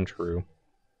untrue.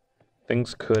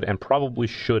 Things could and probably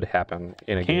should happen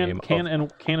in a game Can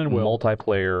of and will.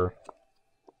 multiplayer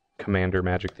Commander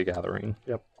Magic the Gathering.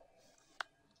 Yep.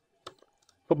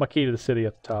 Put my key to the city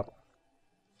at the top.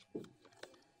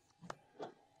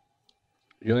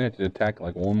 You only have to attack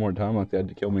like one more time like they had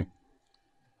to kill me.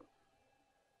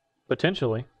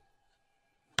 Potentially.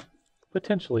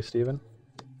 Potentially, Steven.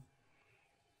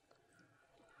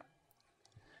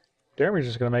 Jeremy's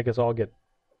just going to make us all get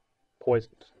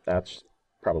poisoned. That's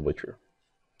probably true.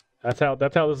 That's how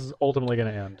this is ultimately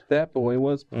going to end. That boy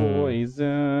was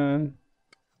poison.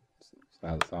 That's not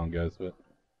how the song goes, but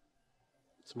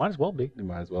So might as well be. it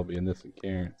might as well be in this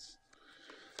occurrence.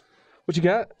 What you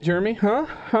got, Jeremy? Huh?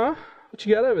 What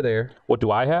you got over there? What do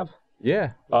I have?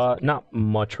 Yeah. Not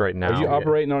much right now. Are you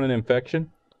operating on an infection?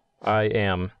 I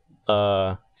am.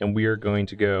 And we are going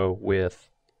to go with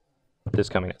this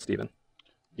coming at Steven.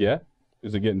 Yeah.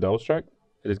 Is it getting double strike?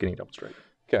 It is getting double strike.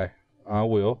 Okay. I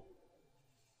will.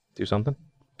 Do something.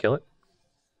 Kill it.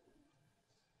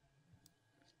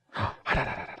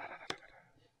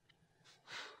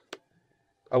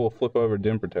 I will flip over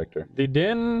Den Protector. The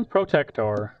Den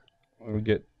Protector. I will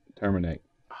get Terminate.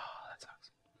 Oh, that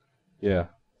sucks. Yeah.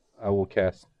 I will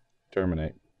cast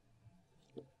Terminate.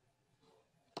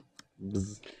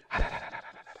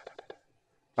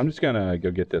 I'm just going to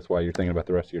go get this while you're thinking about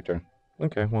the rest of your turn.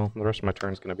 Okay, well, the rest of my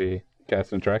turn is going to be...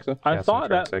 Cast Atraxa? I Cast thought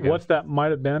Atraxa that again. what that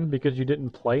might have been because you didn't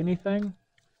play anything.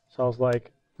 So I was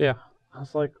like, Yeah.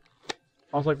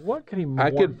 what could he I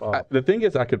morph could. up? The thing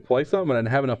is, I could play something, but I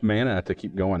didn't have enough mana to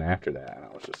keep going after that. And I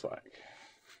was just like,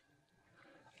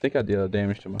 I think I did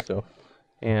damage to myself.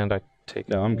 And I take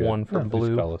No, I'm good. one from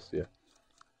blue. Spellless, yeah.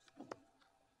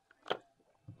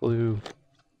 Blue,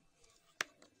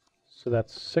 So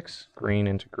that's 6. green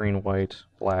into green, white,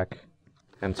 black,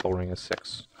 and Soul Ring is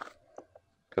 6.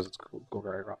 Because it's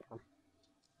Golgari Rotform.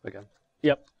 Again.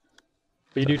 Yep.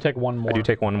 But you do take one more. I do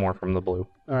take one more from the blue.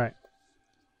 All right.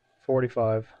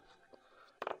 45.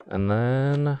 And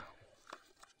then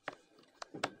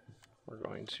we're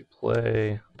going to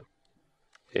play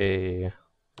a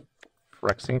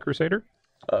Phyrexian Crusader.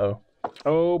 Uh-oh.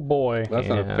 Oh boy. That's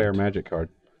not a And- fair magic card.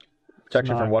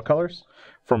 Protection not. from what colors?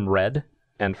 From red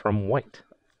and from white.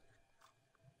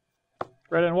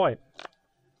 Red and white.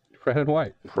 Red and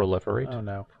white. Proliferate. Oh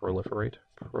no. Proliferate.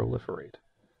 Proliferate.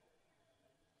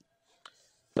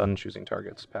 Done choosing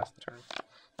targets. Pass the turn.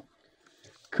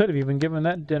 Could have even given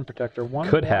that Den Protector one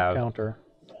Could more have. counter.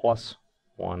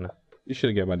 +1. You should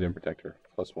have given my Den Protector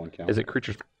 +1 count. Is it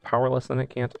creatures powerless than it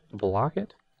can't block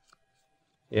it?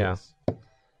 Yeah. Yes.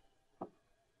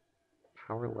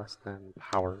 Power less than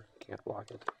power can't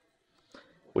block it.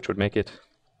 Which would make it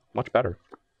much better.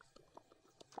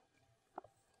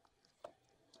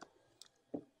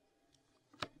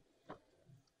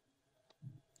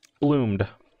 Bloomed.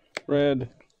 Red,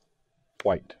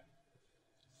 white.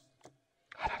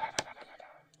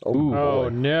 Ooh, Oh boy.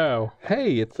 no.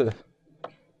 Hey, it's a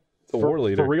war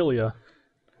leader. Aurelia.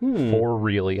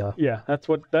 Aurelia. Yeah, that's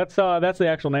the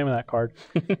actual name of that card.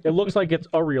 It looks like it's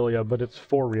Aurelia, but it's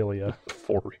Aurelia.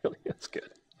 Aurelia. That's good.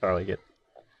 I like it.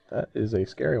 That is a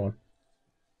scary one.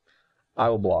 I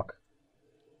will block.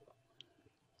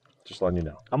 Just letting you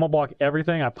know. I'm gonna block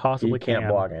everything I possibly He can't can.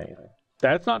 block anything.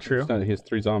 That's not true. It's not his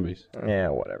 3 zombies. Yeah,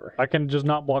 whatever. I can just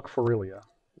not block Aurelia.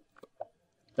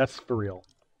 That's for real.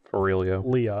 Aurelio.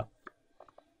 Leah.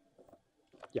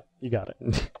 Yeah, you got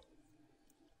it.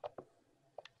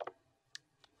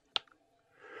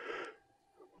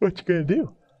 What you gonna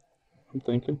do I'm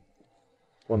thinking.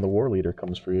 when the war leader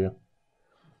comes for you?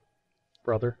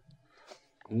 Brother.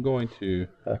 I'm going to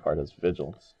That card has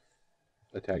vigilance.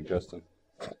 attack Justin.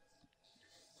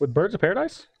 With Birds of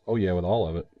Paradise? Oh yeah, with all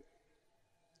of it.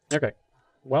 Okay.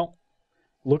 Well,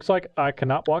 looks like I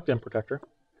cannot block Den Protector.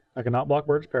 I cannot block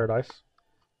Birds of Paradise.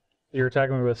 You're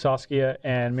attacking me with Saskia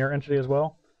and Mirror Entity as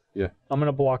well? Yeah. I'm going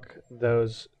to block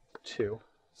those 2.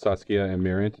 Saskia and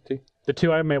Mirror Entity. The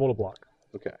 2 I'm able to block.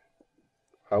 Okay.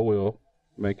 I will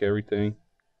make everything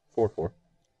 4/4.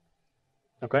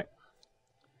 Okay.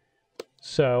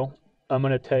 So, I'm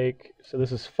going to take... So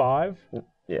this is 5,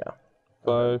 Yeah.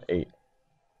 5, 8.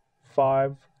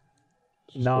 5,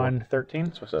 9,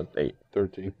 13. So I said 8.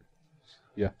 13.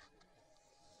 Yeah.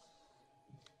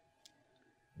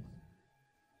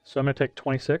 So I'm going to take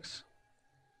 26.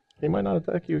 He might not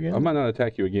attack you again. I might not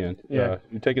attack you again. Yeah.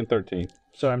 You're taking 13.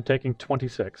 So I'm taking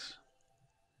 26.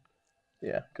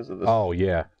 Yeah, because of this. Oh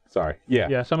yeah. Sorry. Yeah.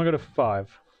 Yeah, so I'm going to go to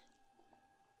 5.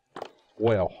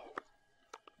 Well.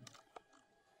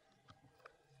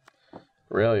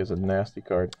 Aurelia is a nasty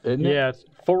card. Isn't it? Yeah, it's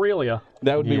Aurelia.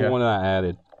 That would be Yeah. one I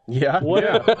added. Yeah.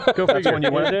 What? Go figure. one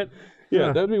you wanted? it?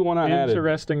 Yeah, that would be one I added.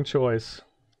 Interesting choice.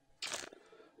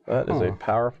 That is a Huh.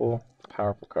 powerful,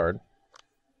 powerful card.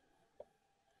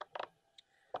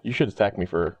 You should attack me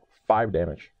for 5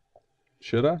 damage.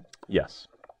 Should I? Yes.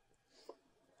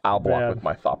 I'll block Bad. with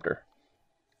my Thopter.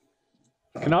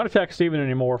 Cannot attack Steven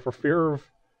anymore for fear of...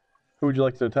 Who would you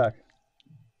like to attack?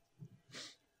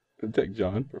 Take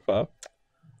John for 5.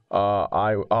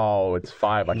 It's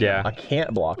 5. I can't, Yeah. I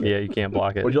can't block it. Yeah, you can't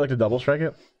block it. Would you like to double strike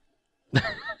it?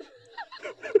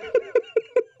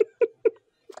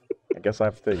 I guess I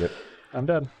have to take it. I'm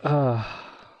dead.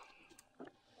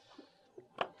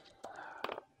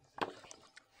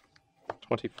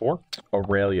 24?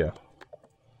 Aurelia.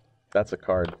 That's a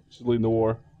card. She's leading the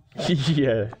war.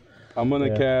 Yeah. I'm gonna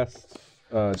Yeah. cast.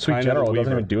 Sweet China General the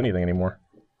doesn't Weaver. even do anything anymore.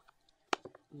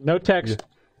 No text.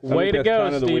 I'm Way gonna to cast go,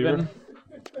 China the Steven.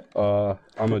 Weaver.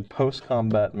 I'm a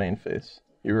Post-combat main phase.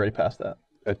 You already passed that.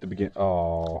 at the beginning.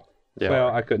 Oh. Yeah. Well,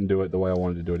 I couldn't do it the way I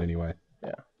wanted to do it anyway.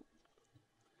 Yeah.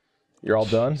 You're all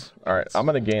done? All right. I'm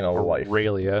going to gain a life.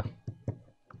 Aurelia.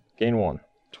 Gain 1.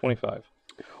 25.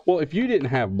 Well, if you didn't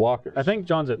have blockers, I think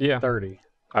John's at Yeah. 30.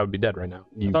 I would be dead right now.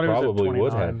 you thought he was at probably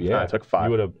would 29. have. Yeah, I took 5.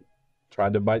 You would have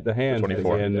tried to bite the hand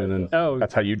 24. again, and then Oh,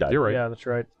 That's how you died. You're right. yeah, that's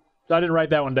right. I didn't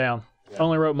write that one down. I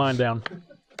only wrote mine down.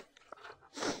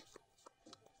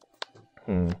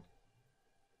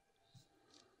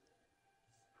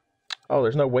 Oh,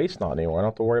 there's no waste knot anymore. I don't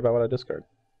have to worry about what I discard.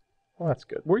 Well, that's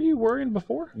good. Were you worried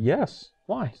before? Yes.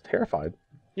 Why? Terrified.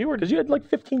 You were. Because you had like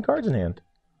 15 cards in hand.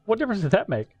 What difference did that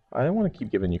make? I didn't want to keep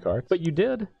giving you cards. But you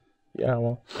did. Yeah,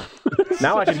 well.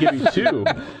 Now I can give you 2.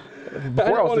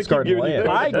 Before I was wanna keep discarding giving you land.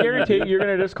 I guarantee you're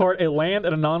going to discard a land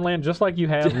and a non-land just like you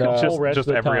have the whole rest Just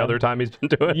of the every time. other time he's been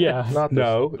doing it. Yeah. Not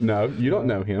this. no, you don't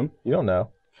know him. You don't know.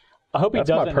 I hope he That's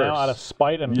does my it now purse. out of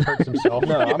spite and hurts himself.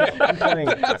 No, I'm playing.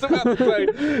 That's about to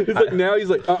say. He's like now. He's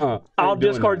like, I'll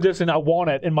discard this and I want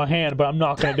it in my hand, but I'm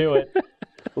not going to do it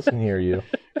Listen here, you.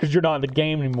 because you're not in the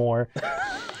game anymore.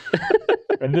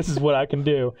 And this is what I can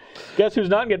do. Guess who's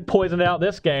not getting poisoned out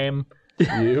this game?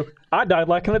 You. I died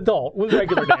like an adult with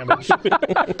regular damage.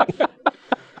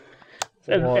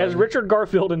 as Richard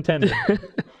Garfield intended.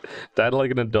 Died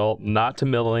like an adult, not to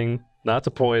milling, not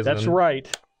to poison. That's right.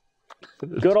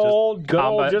 Good old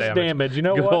damage. You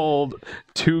know Good what? old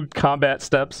 2 combat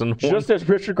steps and Just as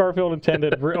Richard Garfield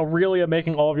intended, Aurelia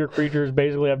making all of your creatures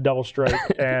basically have double strike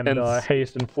and, And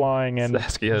haste and flying and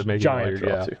Saskia is making all giant your,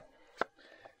 draw yeah. too.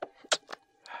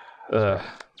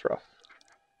 It's rough.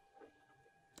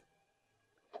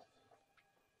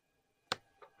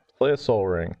 Play a Soul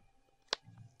Ring.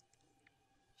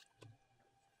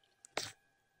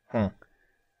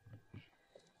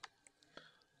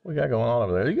 What we got going on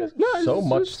over there? You guys so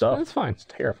much stuff. That's fine. It's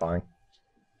terrifying.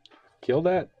 Kill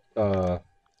that.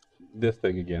 This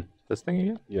thing again. This thing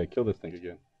again? Yeah, kill this thing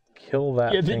again. Kill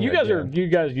that. Yeah, thing you guys again.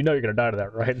 you know you're gonna die to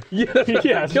that, right? Yeah,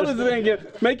 Yeah, kill this thing again.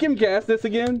 Make him cast this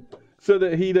again, so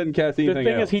that he doesn't cast The anything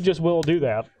thing else. is, he just will do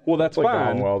that. Well, that's Like the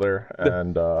fine. Lone Welder,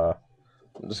 and I'm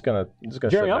just gonna Jerry,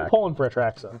 sit I'm back. pulling for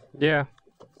Atraxa. Yeah.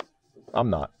 I'm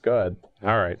not. Go ahead.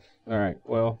 All right. All right.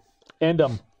 Well, End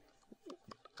them.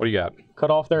 What do you got? Cut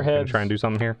off their Gonna heads. try and do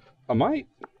something here? I might.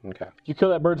 Okay. If you kill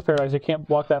that Bird's Paradise, you can't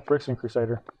block that Phyrexian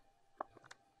Crusader.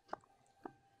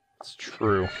 It's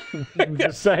true. I'm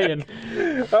just saying.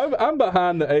 I'm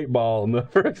behind the 8 ball in the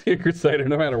Phyrexian Crusader,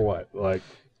 no matter what. Like,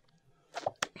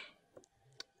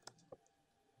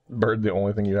 Bird, the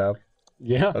only thing you have.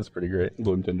 Yeah. That's pretty great.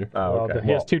 Bloom Tender. Oh, Well, okay.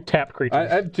 he has 2 tapped creatures. I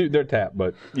have 2. They're tapped,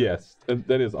 but yes,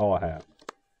 that is all I have.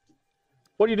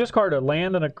 What do you discard? A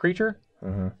land and a creature?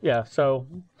 Mm-hmm. Yeah, so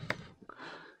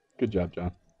Good job,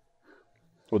 John.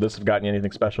 Would this have gotten you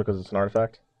anything special because it's an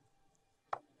artifact?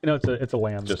 it's a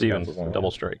land. Just Steven, cancels one. double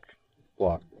strike.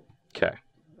 Block. Okay.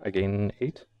 I gain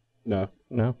 8? No.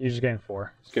 No? You just gain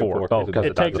 4. Skip 4. 4. Oh, because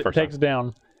It takes the first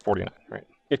down. 49, right.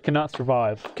 It cannot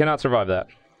survive. Cannot survive that.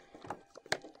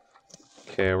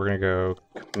 Okay, we're going to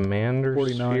go Commander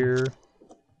 49. Sphere.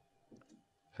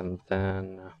 And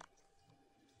then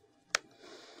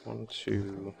 1,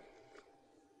 2,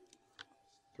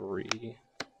 3,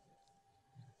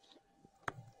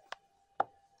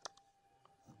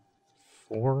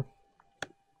 4.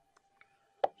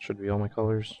 Should be all my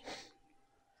colors.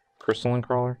 Crystalline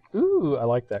Crawler. Ooh, I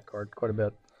like that card quite a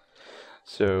bit.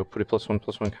 So put a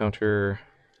 +1/+1 counter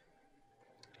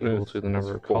equal to the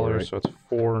number of 4, colors, right? so it's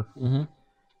 4. Mm-hmm.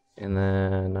 And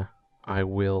then I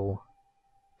will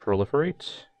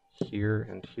proliferate here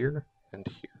and here and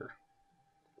here.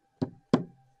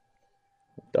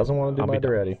 Doesn't want to do I'll my be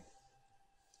done. Duretti.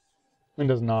 It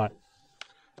does not.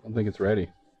 I don't think it's ready.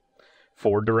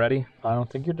 4 Duretti. I don't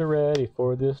think you're ready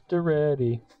for this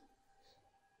ready.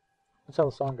 That's how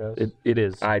the song goes. It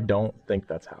is. I don't think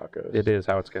that's how it goes. It is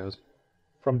how it goes.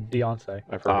 From Beyonce.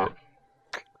 I forget.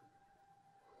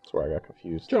 That's where I got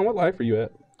confused. John, what life are you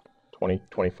at? 20,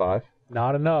 25?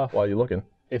 Not enough. While you looking?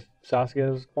 If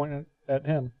Saskia is pointing at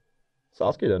him,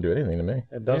 Saskia doesn't do anything to me.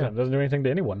 it doesn't. Yeah. It doesn't do anything to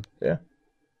anyone. Yeah.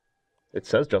 It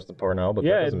says Justin Parnell, but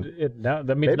Yeah, that doesn't...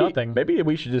 that means nothing. Maybe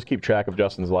we should just keep track of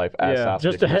Justin's life as Yeah,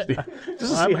 Saskia. just to just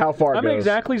to see how far it I'm goes. at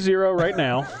exactly 0 right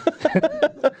now.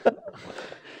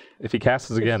 If he casts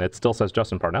again, it still says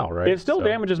Justin Parnell, right? It still So-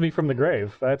 damages me from the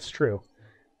grave. That's true.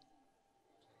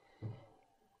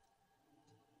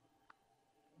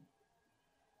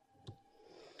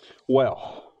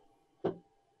 Well,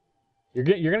 You're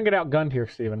gonna get outgunned here,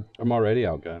 Steven. I'm already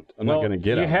outgunned. I'm not going to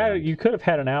get outgunned. You could have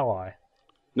had an ally.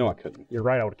 No, I couldn't. You're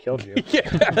right. I would have killed you.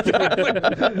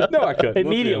 No, I couldn't.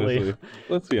 Immediately.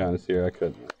 Let's be honest here. I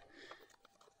couldn't.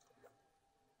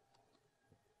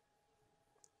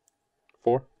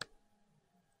 4.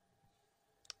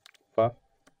 5.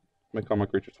 Make all my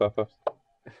creatures 5/5.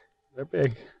 They're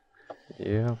big.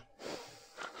 Yeah.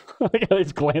 Look how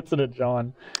he's glancing at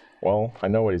John. Well, I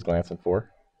know what he's glancing for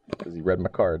because he read my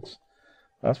cards.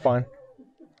 That's fine.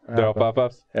 They're all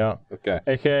 5/5s? Yeah. Okay.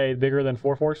 AKA bigger than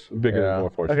 4/4s. Bigger Yeah. than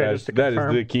 4/4. Okay, That just to that is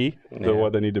confirm. the key to Yeah.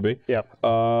 what they need to be. Yep.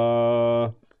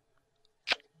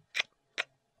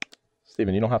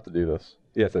 Steven, you don't have to do this.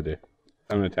 Yes, I do.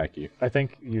 I'm going to attack you. I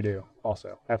think you do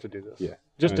also have to do this. Yeah.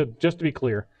 Just to be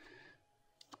clear.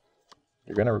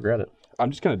 You're going to regret it. I'm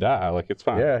just going to die. Like, it's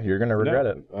fine. Yeah, you're going to regret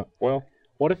it. Well,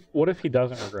 What if he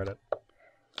doesn't regret it?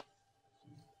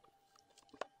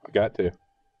 I got to.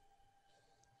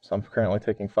 So I'm currently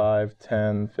taking 5,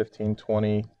 10, 15,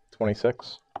 20,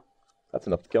 26. That's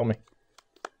enough to kill me.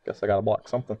 Guess I got to block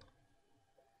something.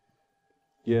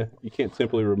 Yeah, you can't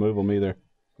simply remove them either.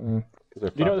 Mm.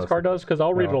 Do you know what this card does? Because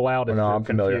I'll read it aloud if No, you're I'm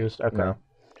familiar. confused. Okay. No,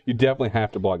 You definitely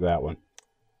have to block that one.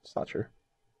 it's not true.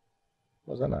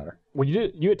 What does that matter? Well,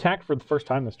 you attacked for the first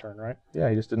time this turn, right? Yeah,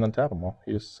 he just didn't untap them all.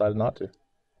 He just decided not to.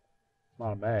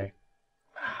 Not a May.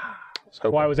 Was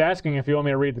hoping. Well, I was asking if you want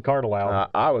me to read the card aloud.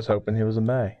 I was hoping he was a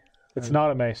May. It's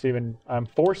not a May, Stephen. I'm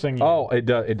forcing you. Oh, it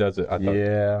does. It does it. I thought.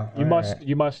 Yeah.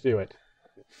 You must do it.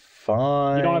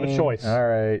 Fine. You don't have a choice. All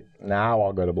right. Now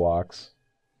I'll go to blocks.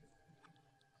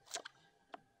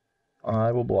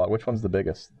 I will block. Which one's the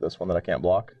biggest? This one that I can't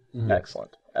block? Mhm.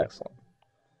 Excellent. Excellent.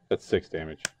 That's 6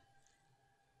 damage.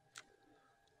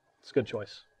 It's a good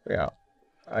choice. Yeah.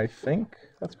 I think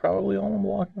that's probably all I'm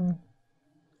blocking.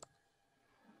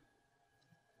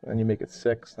 Then you make it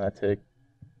 6, and I take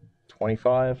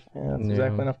 25. Yeah, that's Yeah.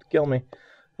 exactly enough to kill me.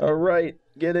 All right.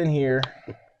 Get in here.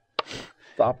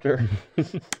 Thopter.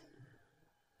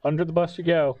 Under the bus you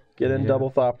go. Get in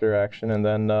double Thopter action, and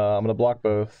then I'm going to block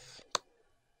both.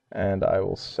 And I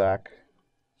will sack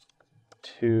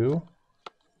 2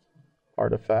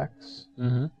 artifacts.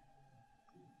 Mm-hmm.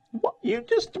 What? You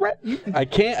just threatened. I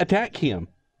can't attack him.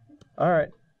 All right.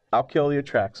 I'll kill the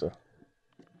Atraxa.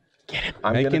 Get him.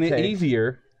 I'm Making gonna it take,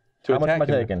 easier to How much attack am I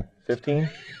him. taking? 15?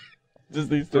 Just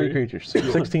these 3 3 creatures.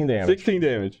 16 damage. 16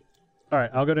 damage. All right,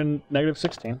 I'll go to negative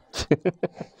 16.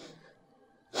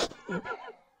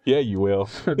 Yeah, you will.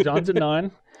 John's at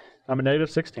 9. I'm at negative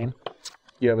 16.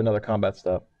 You have another combat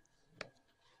step.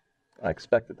 I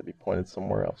expect it to be pointed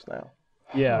somewhere else now.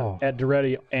 Yeah, at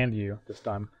Duretti and you this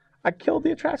time. I killed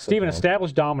the Atraxa. Steven,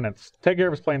 establish dominance. Take care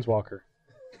of his planeswalker.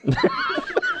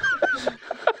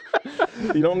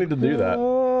 You don't need to do that.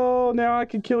 Oh, now I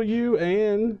can kill you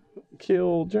and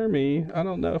kill Jeremy. I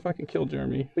don't know if I can kill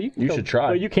Jeremy. But You should try.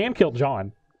 Well, you can kill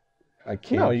John. I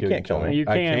can't. No, you can't kill me. You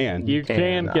can. I can. You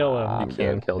can kill him. You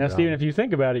can kill Now, John. Steven, if you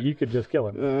think about it, you could just kill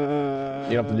him. You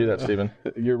don't have to do that, Steven.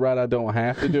 You're right. I don't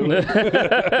have to do it,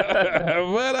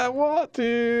 but I want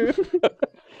to.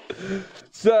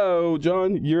 So,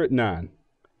 John, you're at 9.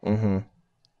 Mm-hmm.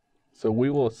 So we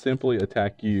will simply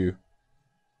attack you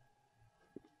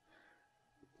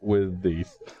with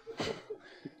these.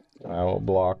 I will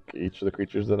block each of the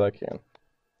creatures that I can.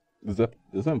 Is that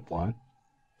flying?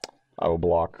 I will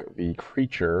block the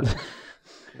creature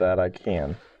that I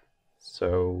can.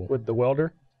 So With the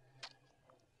welder?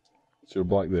 So you'll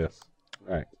block this.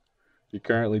 All right. You're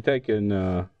currently taking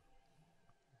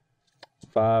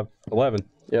 5-11.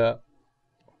 Yeah.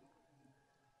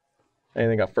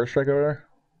 Anything got first strike over there?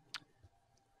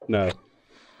 No.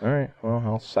 All right. Well,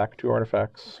 I'll sack 2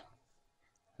 artifacts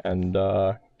and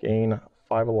gain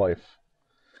 5 of life.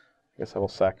 I guess I will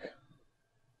sack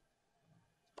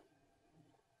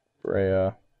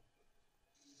Breya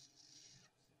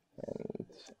and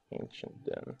Ancient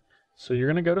Den. So you're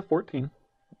going to go to 14.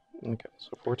 okay,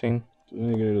 so 14. Then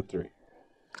you're going to do 3.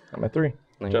 I'm at 3. Then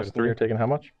you go to Justin, you're taking how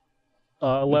much?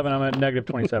 11, I'm at negative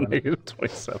 27. Negative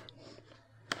 27.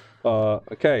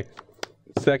 Okay.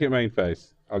 Second main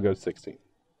phase. I'll go 16.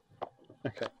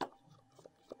 Okay.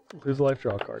 Lose a life,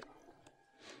 draw a card.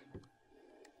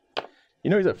 You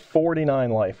know he's at 49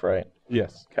 life, right?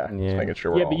 Yes. Okay. Yeah. Just making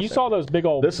sure we're Yeah, all but on the you same saw those big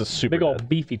old, This is super big old dead.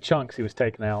 beefy chunks he was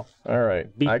taking out. All right.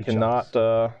 Beefy I cannot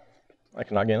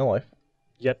gain a life.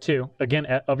 Yet 2, again,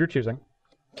 of your choosing.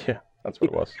 Yeah, that's what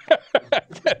it was.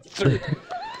 That's true.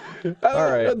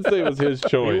 All right. I'd say it was his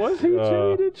choice. It was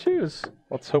he did choose.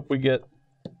 Let's hope we get,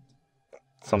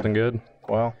 Something good.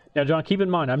 well, Now, John, keep in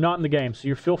mind, I'm not in the game, so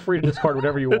you feel free to discard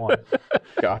whatever you want.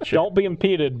 gotcha. Don't be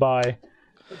impeded by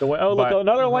the way. Oh, look,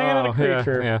 another land and a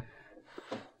creature. Yeah.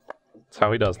 That's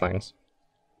how he does things.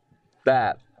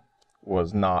 That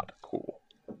was not cool.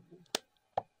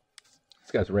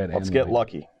 This guy's red. Let's and get white.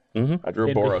 lucky. Mm-hmm. I drew a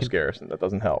Indeed. Boros Garrison. That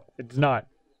doesn't help. It's not.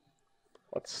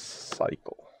 Let's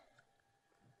cycle.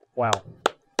 Wow.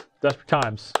 Desperate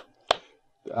times.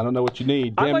 I don't know what you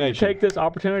need. I'd like to Damnation. take this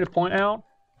opportunity to point out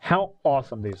how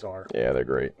awesome these are. Yeah, they're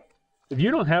great. If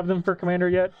you don't have them for Commander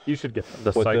yet, you should get them.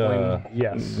 The With, cycling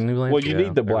Yes. new lands. Well, you yeah,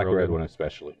 need the they're black real red good. one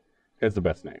especially. It's the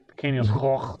best name. Canios.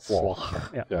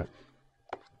 Yeah. Yeah.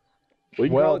 Well, you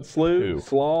can call it slew, who?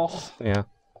 sloth, Yeah.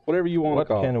 whatever you want What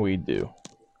to call it. can we do?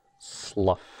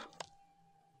 Slough.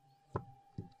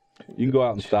 You can go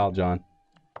out in style, John.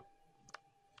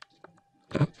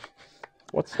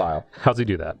 What style? How's he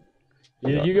do that?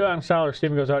 You go out in style, or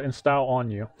Steven goes out in style on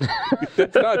you.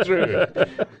 That's not true.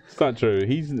 It's not true.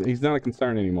 He's not a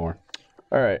concern anymore.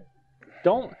 All right.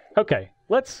 Don't. Okay,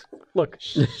 let's look.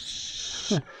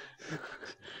 Just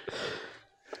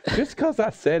because I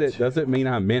said it doesn't mean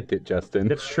I meant it,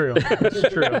 Justin. It's true.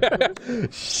 It's true.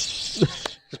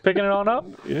 Just picking it on up.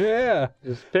 Yeah.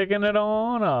 Just picking it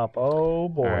on up. Oh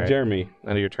boy. All right. Jeremy.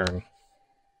 End of your turn.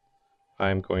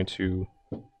 I'm going to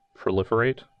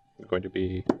proliferate. I'm going to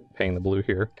be paying the blue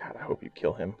here. God, I hope you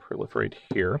kill him. Proliferate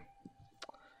here.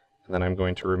 And then I'm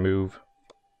going to remove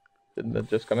Didn't that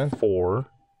just come in? 4.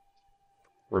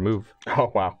 Remove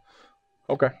Oh, wow.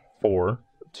 Okay. 4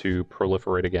 to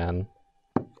proliferate again.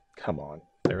 Come on.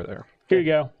 There. Here you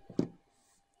go.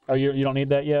 Oh, you don't need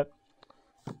that yet?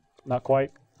 Not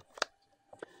quite.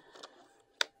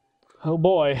 Oh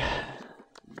boy.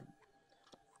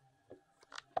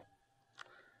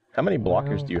 How many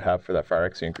blockers do you have for that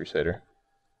Phyrexian Crusader?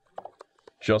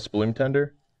 Just Bloom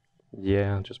Tender?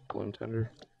 Yeah, just Bloom Tender.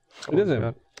 It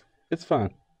isn't. It's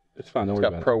fine. It's fine. Don't It's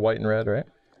worry got about pro white and red, right? it.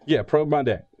 Yeah, pro my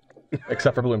deck.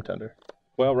 Except for Bloom Tender.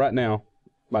 Well, right now,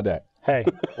 my deck. Hey,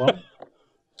 well,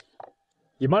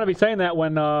 you might be saying that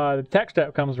when the tax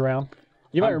step comes around.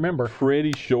 You might I'm remember.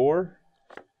 Pretty sure.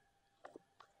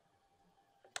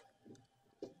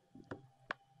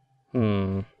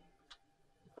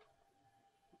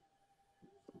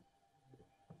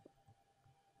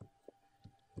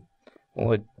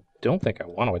 Well, I don't think I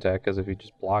want to attack, because if he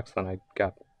just blocks, then I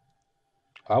got...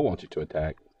 I want you to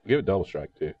attack. Give it double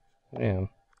strike too. Yeah.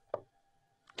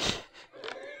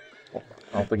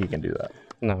 I don't think he can do that.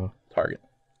 No. Target.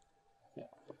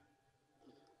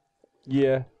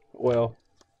 Yeah. Well,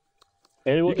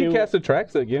 It, you can cast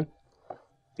Atraxa again.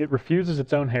 it refuses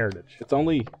its own heritage. It's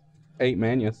only 8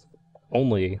 manias.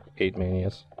 Only 8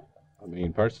 manias. I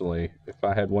mean, personally, if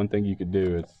I had one thing you could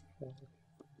do, it's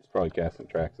probably cast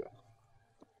Atraxa.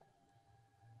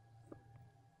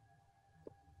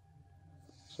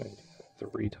 So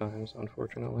 3 times,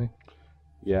 unfortunately.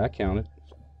 Yeah, I counted.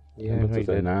 Yeah, That I puts know us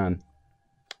you at did. 9.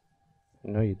 I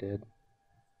know you did.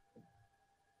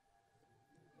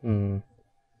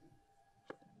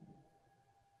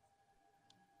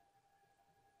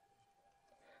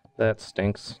 That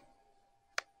stinks.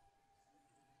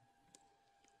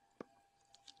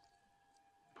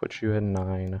 Put you at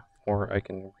 9, or I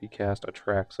can recast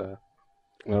Atraxa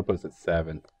That'll put us at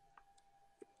 7.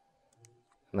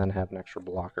 and then have an extra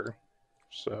blocker.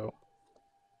 So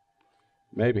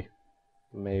Maybe.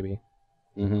 maybe,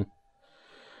 Mm-hmm.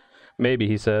 maybe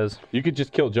he says. You could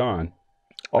just kill John.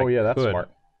 Oh yeah, that's could. smart.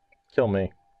 Kill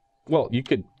me. Well, you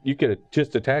could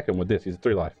just attack him with this. He's a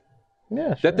 3 life.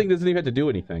 Yeah, sure. That thing doesn't even have to do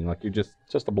anything. Like, you just...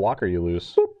 It's just a blocker you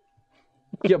lose.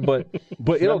 Yeah, but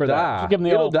it'll Remember that. die. Just give him the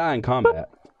It'll old- die in combat.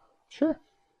 Sure.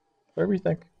 Whatever you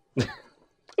think.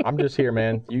 I'm just here,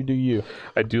 man. You do you.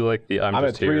 I do like the I'm at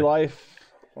just 3 here. life.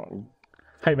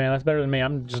 Hey, man, that's better than me.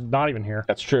 I'm just not even here.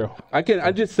 That's true. I'm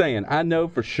just saying, I know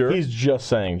for sure He's just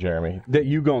saying, Jeremy. that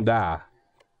you gonna die.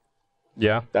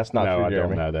 Yeah, That's not No, true, I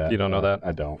Jeremy. don't know that. You don't know that?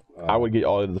 I don't. I would get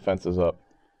all of the defenses up.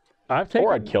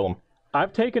 Or I'd kill him.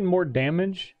 I've taken more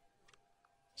damage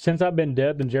since I've been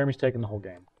dead than Jeremy's taken the whole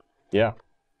game. Yeah.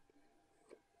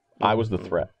 I was the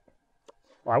threat.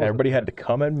 I was Everybody had to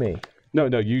come at me. No,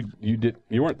 you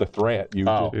weren't the threat. You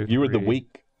Oh. you were the 3.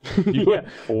 weak. yeah,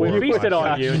 we feasted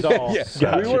on you. It's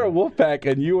all. We were a wolf pack,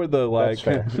 and you were the like.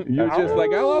 fair. You were just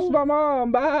like, I lost my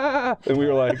mom, bye, and we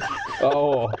were like,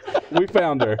 oh, we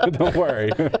found her. Don't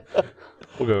worry.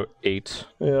 we'll go 8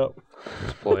 Yep.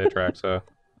 to play Atraxa,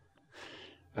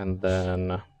 and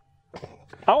then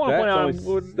I want to That's point always-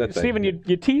 out, that's Stephen, it.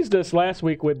 you teased us last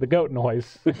week with the goat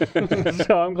noise,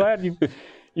 so I'm glad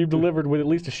you delivered with at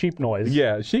least a sheep noise.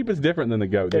 Yeah, sheep is different than the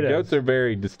goat. The It goats is. are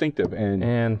very distinctive, and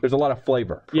And- there's a lot of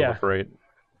flavor. Yeah. Right.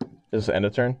 Is this end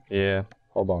of turn? Yeah.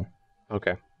 Hold on.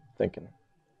 Okay. Thinking.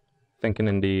 Thinking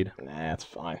indeed. Nah, it's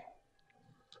fine.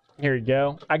 Here you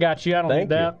go. I got you. I don't need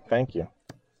Thank you. that. Thank you.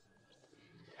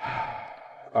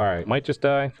 All right, Might just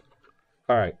die.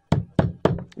 all right.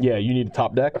 Yeah, you need a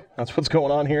top deck. That's what's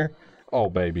going on here. Oh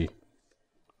baby,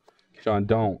 John,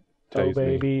 don't tase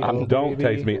baby, me. oh, Don't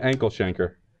baby. tase me, ankle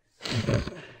shanker.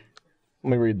 Let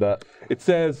me read that. It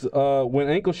says when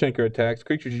ankle shanker attacks,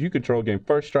 creatures you control gain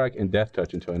first strike and death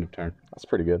touch until end of turn. That's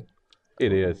pretty good.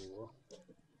 It is.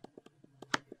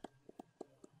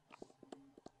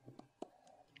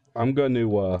 I'm going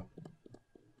to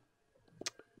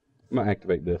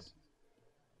activate this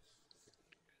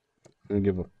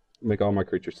and make all my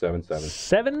creatures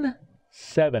 7/7.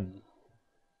 7/7.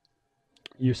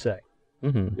 You say.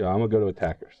 Mm-hmm. Yeah, I'm gonna go to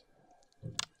attackers.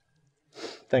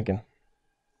 Thinking.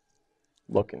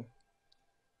 Looking.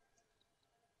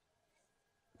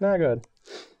 Nah, good.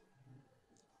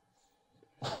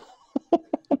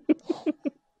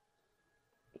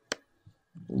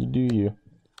 You do you.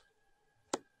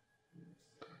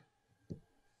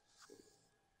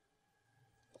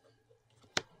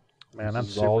 Man, I'm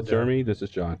This is all super Jeremy. This is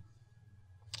John.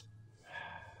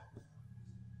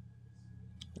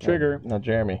 Trigger. No,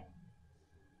 Jeremy.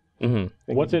 Mm-hmm.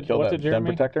 Think What's you it- can kill what's that it, Jeremy?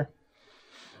 Den protector?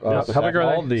 How big are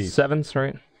all they? these. 7s,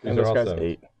 right? These And are this all guy's 7.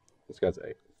 8. This guy's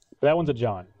 8. That one's a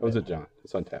John. That was it, John.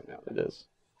 It's on tap now. It is.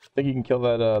 Think you can kill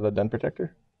that the Den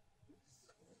protector?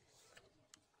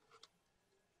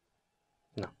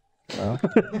 No. No?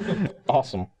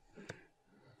 Awesome.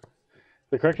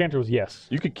 The correct answer was yes.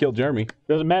 You could kill Jeremy.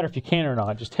 Doesn't matter if you can or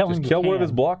not. Just tell him Just you kill can. one of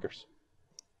his blockers.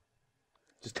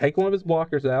 Just take one of his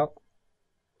blockers out.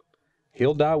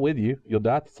 He'll die with you. You'll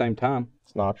die at the same time.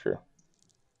 It's not true.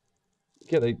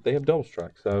 Yeah, they have double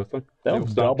strike. So They don't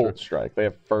it's not double true. strike. They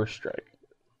have first strike.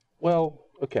 Well,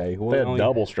 okay. Well, If they had only-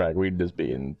 double strike, we'd just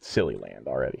be in silly land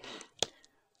already.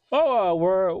 Oh,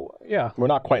 we're We're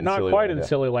not quite in not silly quite land in yet.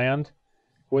 silly land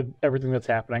with everything that's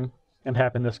happening and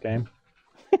happened this game.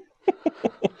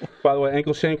 By the way,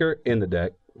 ankle shanker in the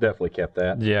deck. Definitely kept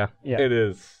that. Yeah. Yeah. It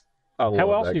is. I love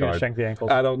How else that are you gonna card. shank the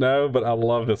ankles? I don't know, but I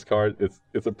love this card.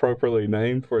 It's appropriately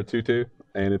named for a 2/2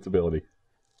 and its ability.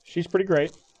 She's pretty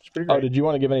great. She's pretty great. Oh, did you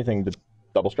want to give anything to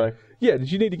double strike? Yeah.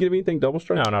 Did you need to give anything double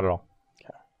strike? No, not at all.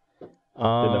 Didn't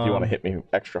know if you want to hit me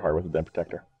extra hard with the Den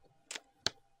protector.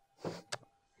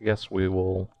 I guess we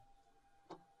will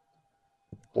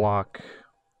block.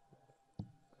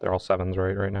 They're all 7s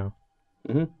right now.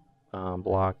 Mm-hmm.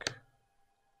 Block.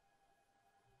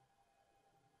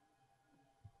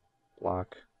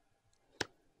 Block.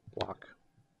 Block.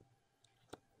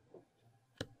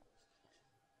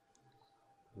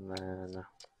 And then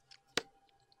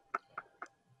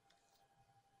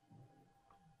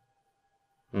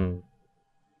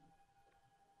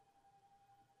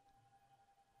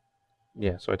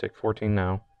Yeah, so I take 14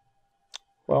 now.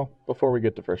 Well, before we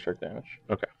get to first strike damage.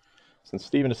 Okay. Since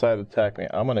Steven decided to attack me,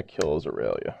 I'm going to kill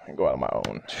Aurelia and go out on my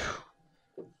own.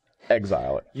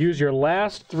 Exile it. Use your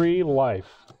last 3 life.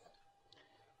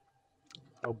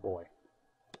 Oh boy.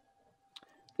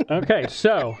 Okay,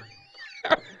 so.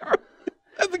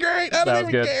 That's great. I That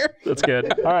was good. That's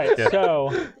good. All right,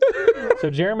 so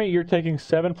Jeremy, you're taking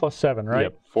 7 plus 7, right?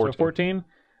 Yep, 14. So 14.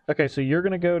 Okay, so you're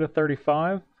going to go to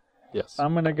 35. Yes.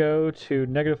 I'm going to go to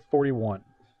negative 41.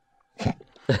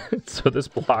 So this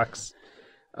blocks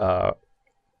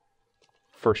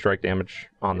first strike damage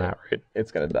on that, right?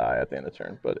 It's going to die at the end of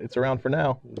turn, but it's around for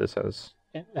now. This has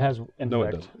It has infect. No,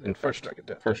 it doesn't. in First strike and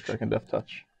death. First strike and death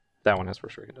touch. that one has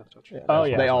first strike and death touch. Yeah, Oh,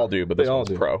 yeah. They all do, but this They all one's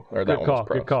do. pro. Or that Good call, one's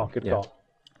pro. good call, good Yeah. call.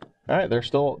 All right,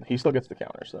 he still gets the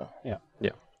counters, though. Yeah.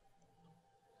 Yeah.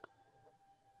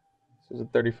 This is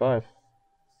at 35.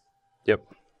 Yep.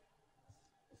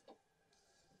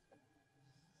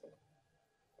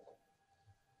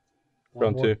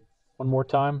 Round 2. One more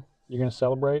time. You're going to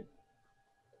celebrate.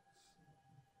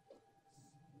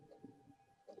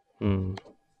 Let's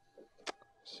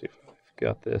see if I've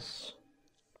got this.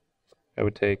 I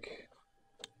would take.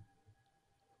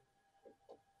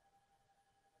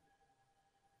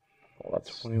 Well,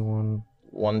 that's 21.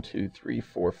 1, 2, 3,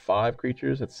 4, 5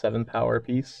 creatures at 7 power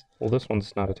apiece. Well, this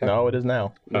one's not attacking. No, it is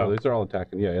now. No, these are all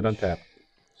attacking. Yeah, it untapped.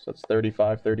 So that's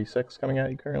 35, 36 coming at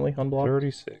you currently, unblocked.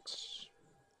 36.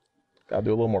 Gotta do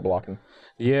a little more blocking.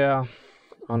 Yeah,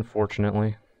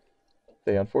 unfortunately.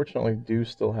 They unfortunately do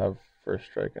still have first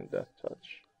strike and death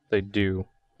touch. They do.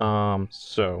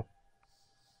 So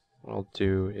what I'll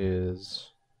do is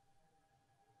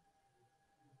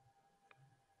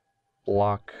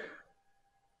block.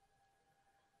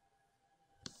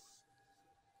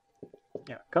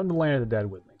 Yeah, come to Land of the Dead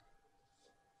with me.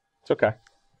 It's okay.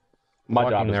 My job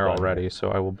Blocking is there done. already, so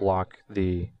I will block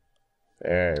the.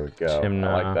 There we go. Timna.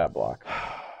 I like that block.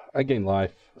 I gain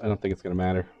life. I don't think it's going to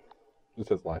matter. It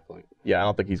says lifelink. Yeah, I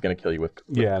don't think he's going to kill you with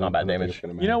Yeah, combat damage.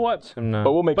 You know what?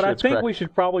 But we'll make But sure I it's think correct. we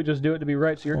should probably just do it to be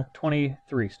right. So you're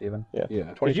 23, Steven. Yeah. Yeah.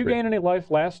 Did 23. you gain any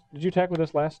life last? Did you attack with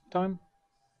us last time?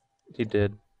 He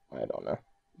did. I don't know.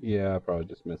 Yeah, I probably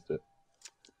just missed it.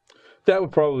 That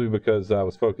would probably be because I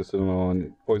was focusing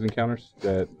on poison counters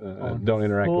that don't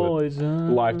interact with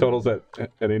Poison. life totals at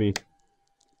any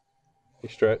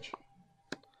stretch.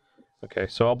 Okay,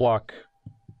 so I'll block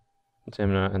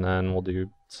Timna, and then we'll do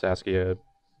Saskia.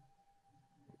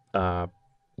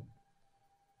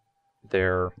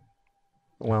 There.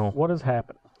 Well, What is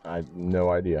happening? I have no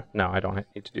idea. no, I don't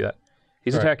need to do that.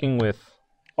 He's Right. attacking with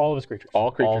All of his creatures. All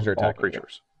creatures are attacking. all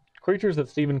creatures. Creatures that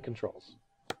Steven controls.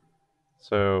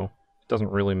 So it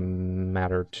doesn't really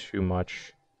matter too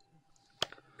much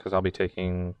because I'll be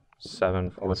taking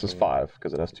 7. Well, this is 14. 5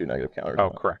 because it has 2 negative counters. Oh,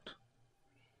 on it. correct.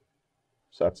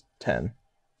 So that's 10.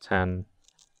 10.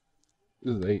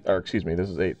 This is 8. Or excuse me, this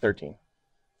is 8, 13.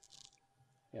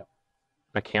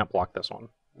 I can't block this one.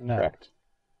 No. Correct.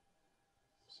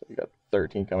 So you got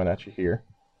 13 coming at you here.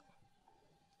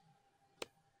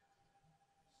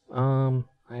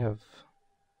 I have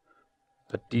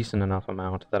a decent enough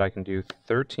amount that I can do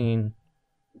 13,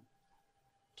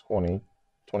 20,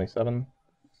 27,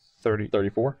 30,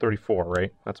 34. 34,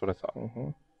 right? That's what I thought.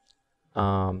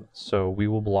 Mm-hmm. So we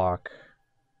will block.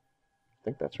 I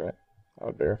think that's right. I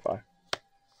would verify.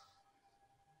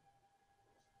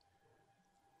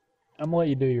 I'm going to let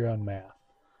you do your own math.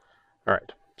 All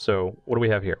right. So what do we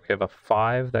have here? We have a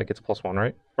 5 that gets a +1,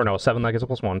 right? Or no, a 7 that gets a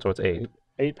 +1, so it's 8.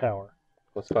 8 power.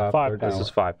 Plus 5. 5 13. This is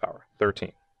 5 power.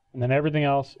 13. And then everything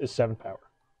else is 7 power.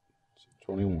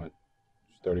 21.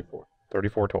 It's 34.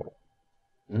 34 total.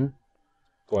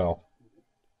 Well,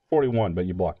 41, but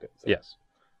you blocked it. So. Yes.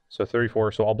 So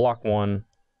 34. So I'll block 1.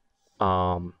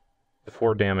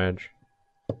 Before damage,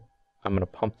 I'm going to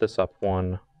pump this up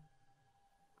 1.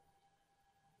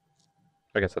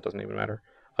 I guess that doesn't even matter.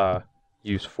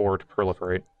 Use 4 to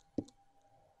proliferate.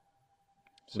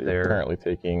 So you're There. currently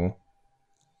taking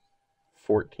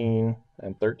 14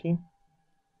 and 13.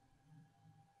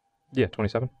 Yeah,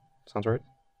 27. Sounds right.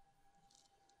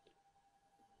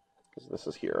 Because this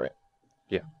is here, right?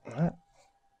 Yeah. All right.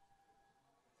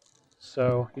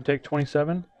 So you take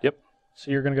 27. Yep.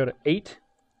 So you're going to go to 8.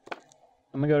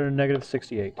 I'm going to go to negative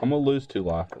 68. I'm going to lose 2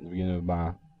 life at the beginning of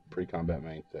my pre-combat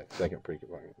main phase. Second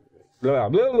pre-combat main phase. Blah,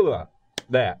 blah, blah, blah.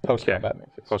 That. Post-combat main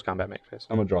phase. Post-combat make phase.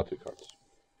 I'm going to draw 2 cards.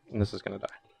 And this is going to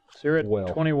die. So you're at Well.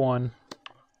 21.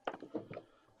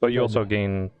 But you also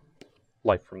gain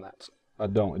life from that. I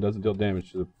don't. It doesn't deal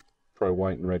damage to the pro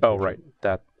white and red. Oh, creature. right.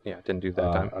 That, yeah, didn't do that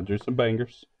time. I drew some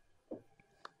bangers.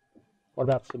 What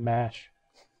about the mash?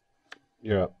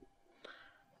 You're up.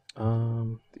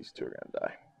 These two are going to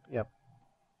die. Yep.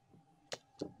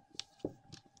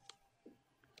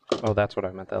 Oh, that's what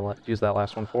I meant. Use that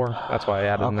last one for. That's why I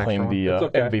added an I'll extra claim one. the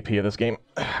okay. MVP of this game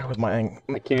with my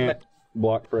I can't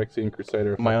block Phyrexian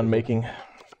Crusader. my unmaking.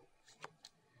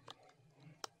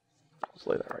 Just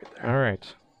lay that right there. All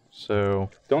right. So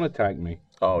Don't attack me.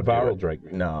 Oh, Viral Drake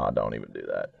me. No, don't even do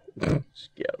that.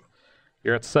 Just get him.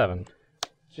 you're at 7.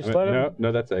 Just let him.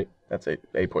 No, that's 8. That's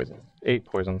 8 poison. 8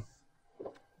 poison.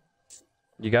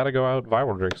 You got to go out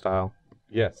Viral Drake style.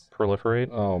 Yes. Proliferate.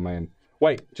 Oh, man.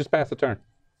 Wait, just pass the turn.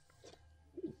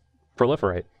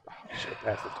 Proliferate. Should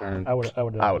have passed the turn. I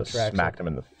would have smacked him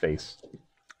in the face.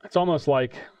 It's almost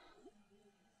like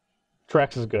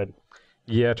Trax is good.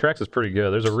 Yeah, Trax is pretty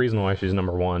good. There's a reason why she's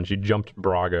number 1. She jumped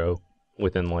Brago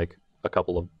within like a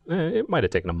couple of... it might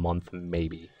have taken a month,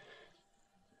 maybe.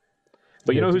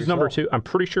 But you know who's number 2? I'm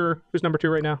pretty sure who's number 2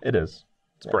 right now? It is.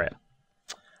 It's Breya.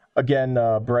 Again,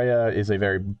 Breya is a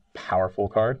very powerful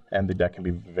card, and the deck can be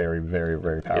very, very,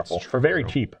 very powerful for very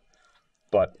cheap.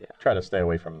 But try to stay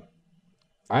away from.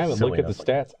 I haven't looked at the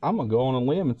silliness stats. I'm gonna go on a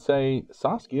limb and say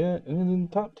Saskia in the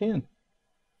top 10.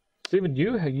 Steven,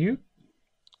 you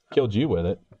Killed you with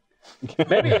it.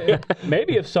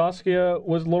 maybe if Saskia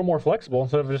was a little more flexible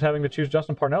instead of just having to choose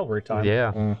Justin Parnell every time.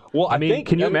 Yeah. Well, I mean,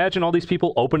 can you imagine all these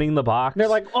people opening the box? They're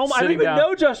like, oh, I don't sitting even down,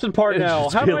 know Justin Parnell.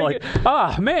 just How being do I like,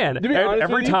 get... man! be honest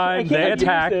Every with you, time I they can't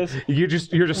attack, use this.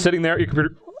 you're just sitting there at your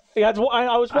computer. Yeah,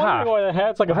 I was wondering why that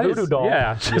hat's like a voodoo doll.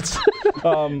 Yeah. Just,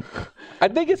 I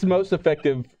think it's most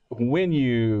effective when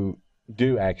you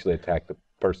do actually attack the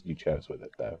person you chose with it,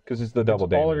 though, because it's the double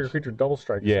damage. All of your creatures double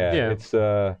strike. Yeah, Yeah. it's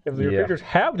If your creatures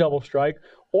have double strike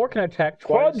or can attack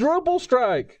twice. quadruple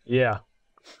strike. Yeah.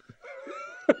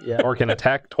 or can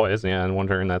attack twice. Yeah, in one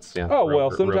turn. That's Oh real- well,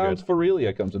 real sometimes good.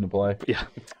 Ferelia comes into play. Yeah.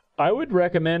 I would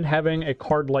recommend having a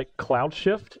card like Cloud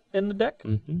Shift in the deck.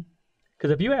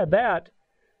 Because if you had that,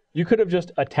 you could have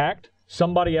just attacked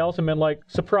somebody else and been like,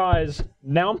 surprise,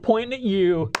 now I'm pointing at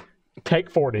you,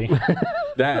 take 40.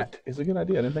 That is a good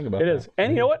idea. I didn't think about It is.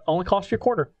 And you know what? Only costs you a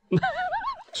quarter.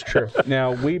 It's true.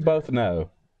 Now we both know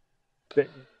That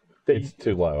it's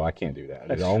too low. I can't do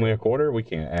that. It's only a quarter. We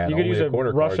can't add. you could only use a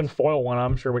quarter Russian cards. foil one.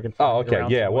 I'm sure we can Oh, find it okay.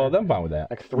 around Yeah. somewhere. Well, I'm fine with that.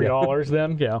 like $3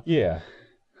 then. Yeah. Yeah.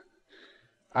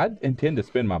 I intend to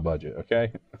spend my budget.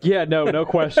 Okay. Yeah. No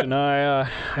question. I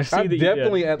see I'm that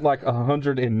definitely you did. at like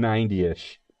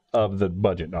 190-ish of the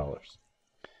budget dollars.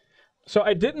 So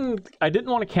I didn't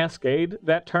want to cascade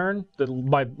that turn.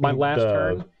 My last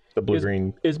turn. The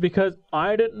blue-green. Is because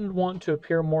I didn't want to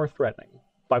appear more threatening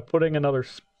by putting to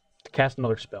cast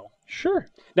another spell. Sure.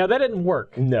 Now that didn't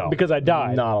work. No. Because I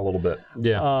died. Not a little bit.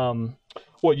 Yeah.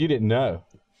 Well, you didn't know.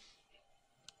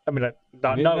 I mean, I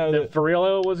didn't know know that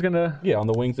Ferrello was gonna. Yeah, on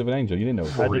the wings of an angel. You didn't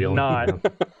know. I did not.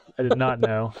 I did not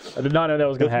know. I did not know that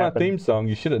was gonna That's my happen. theme song.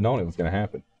 You should have known it was going to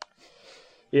happen.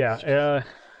 Yeah.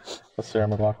 The Sarah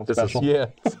McLachlan This is- special. Yeah.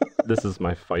 This is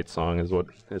my fight song, is what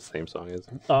his theme song is.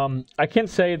 I can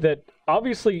say that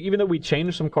obviously, even though we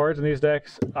changed some cards in these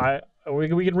decks, we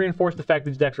can reinforce the fact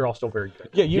that these decks are all still very good.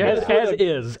 Yeah. You As hit us with a-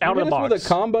 is out you of the hit us box. with a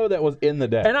combo that was in the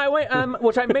deck. And I went,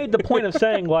 which I made the point of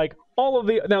saying, like, all of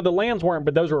the lands weren't,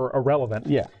 but those are irrelevant.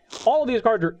 Yeah. All of these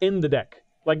cards are in the deck.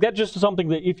 Like, that's just something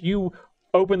that if you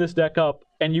open this deck up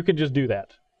and you can just do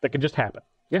that can just happen.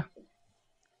 Yeah.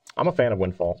 I'm a fan of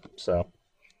Windfall, so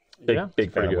big fan Pretty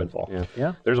of good. Windfall.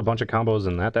 Yeah. There's a bunch of combos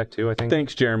in that deck too, I think.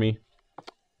 Thanks, Jeremy.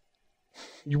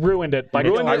 You ruined it. I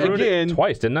ruined it again.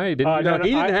 Twice, didn't I? Didn't you? No, he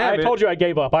didn't have I it. told you I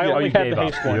gave up. I only you had gave the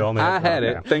up. haste one. You only I had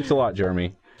yeah. it. Thanks a lot,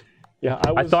 Jeremy. Yeah,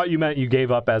 I thought you meant you gave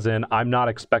up as in I'm not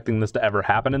expecting this to ever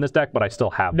happen in this deck, but I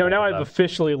still have. No, both now of I've them.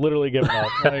 officially literally given up.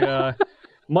 Like,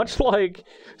 much like,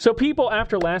 so people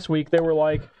after last week, they were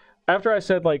like, after I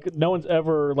said like no one's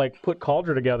ever like put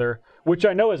Cauldron together, which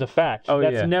I know is a fact. Oh,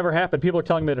 That's yeah. never happened. People are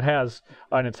telling me that it has,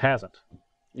 and it hasn't.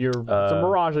 It's a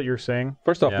mirage that you're seeing.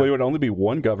 First off, Yeah. we would only be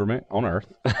one government on Earth.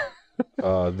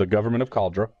 The government of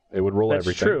Caldra. It would rule That's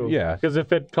everything. true. Yeah. Because if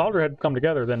Cauldron had come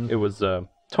together, then It was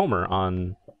Tomer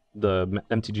on the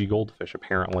MTG Goldfish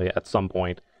apparently at some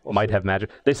point might have magic.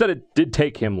 They said it did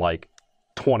take him like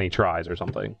 20 tries or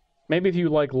something. maybe if you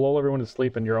like lull everyone to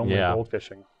sleep and you're only Yeah.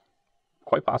 goldfishing.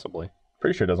 Quite possibly.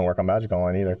 Pretty sure it doesn't work on Magic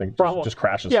Online either. I think it Probably. just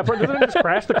crashes. Yeah, doesn't it just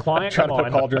crash the client? Trying to Come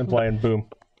put on. Cauldron in play and boom,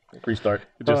 restart.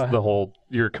 Just the whole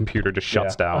your computer just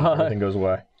shuts down. Everything goes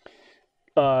away.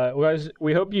 Guys,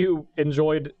 we hope you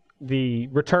enjoyed the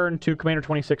return to Commander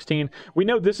 2016. We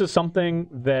know this is something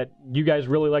that you guys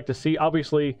really like to see.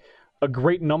 Obviously, a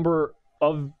great number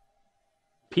of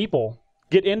people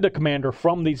get into Commander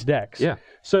from these decks. Yeah.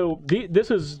 So this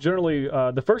is generally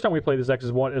the first time we play this deck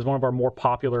is one of our more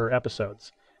popular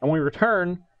episodes. And when we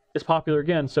return, is popular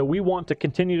again. So we want to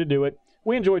continue to do it.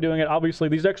 We enjoy doing it. Obviously,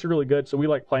 these decks are really good, so we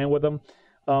like playing with them.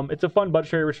 It's a fun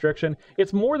budgetary restriction.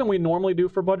 It's more than we normally do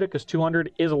for budget because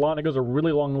 200 is a lot and it goes a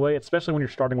really long way, especially when you're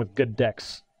starting with good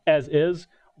decks as is.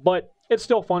 But it's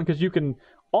still fun because you can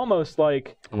almost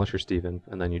like... Unless you're Steven,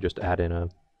 and then you just add in a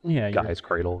guy's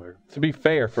cradle. Or... To be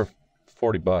fair, for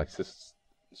 $40, it's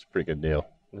a pretty good deal.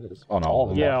 It is. On all of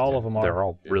them. Yeah, all of them are. They're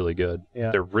all really good.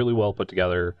 Yeah. They're really well put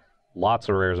together. Lots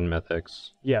of rares and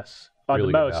mythics. Yes.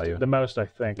 Really good value. The most, I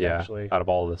think, actually. Out of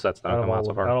all of the sets that have come out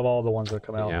so far. Out of all the ones that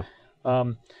come out. Yeah.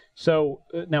 So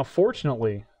now,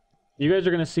 fortunately, you guys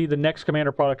are going to see the next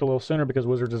Commander product a little sooner because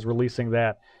Wizards is releasing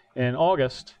that in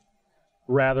August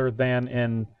rather than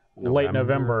in late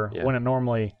November when it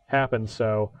normally happens.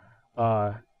 So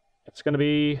it's going to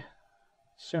be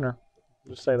sooner.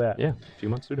 Just say that. Yeah, a few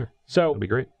months sooner. So it'll be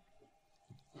great.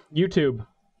 YouTube,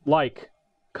 like,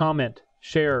 comment,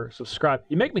 share, subscribe.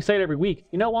 You make me say it every week.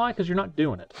 You know why? Because you're not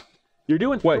doing it. You're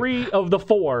doing 3 of the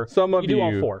 4. Some of you do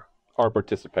all 4. Are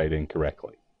participating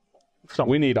correctly.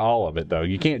 We need all of it, though.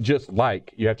 You can't just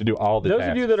like. You have to do all the tasks.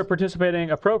 Those of you that are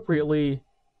participating appropriately,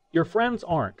 your friends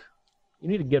aren't. You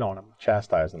need to get on them.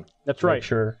 Chastise them. That's right. Make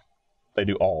sure they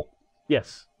do all.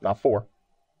 Yes. Not 4.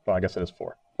 Well, I guess it is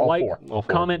 4. All like, 4. All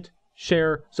 4. Comment,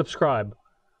 share, subscribe.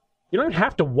 You don't even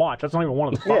have to watch. That's not even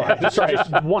one of the 5. Yeah, that's right.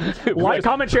 Just one. Like,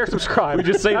 comment, share, subscribe. We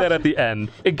just say that at the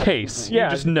end in case. Yeah.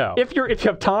 You just know. If you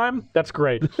have time, that's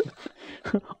great.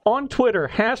 On Twitter,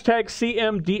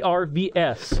 #CMDRVS.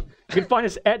 You can find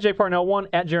us at JParnell1,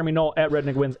 at Jeremy Knoll, at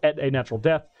RednickWins, at A Natural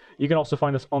Death. You can also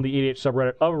find us on the EDH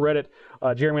subreddit of Reddit.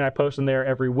 Jeremy and I post in there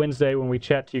every Wednesday when we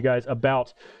chat to you guys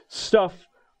about stuff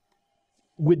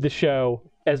with the show,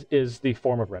 as is the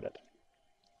form of Reddit.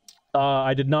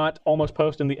 I did not almost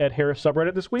post in the Ed Harris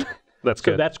subreddit this week. That's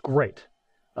good. So that's great.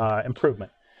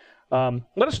 Improvement.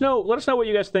 Let us know what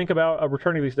you guys think about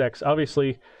returning these decks.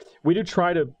 Obviously, we do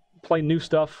try to play new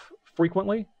stuff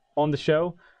frequently on the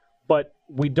show, but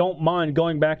we don't mind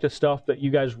going back to stuff that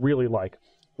you guys really like.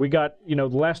 We got, the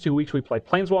last 2 weeks we played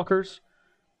Planeswalkers.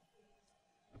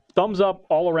 Thumbs up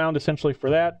all around essentially for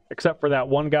that, except for that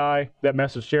one guy that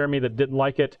messaged Jeremy that didn't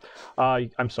like it.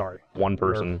 I'm sorry. One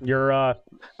person. You're I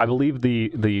believe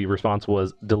the response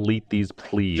was, delete these,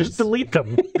 please. just delete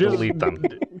them. Delete them.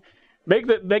 Make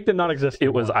them non-existent.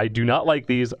 It was, I do not like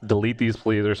these, delete these,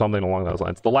 please, or something along those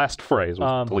lines. The last phrase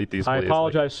was, delete these, please. I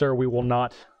apologize, sir. We will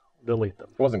not delete them.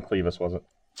 It wasn't Clevis, was it?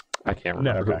 I can't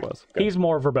remember who it was. He's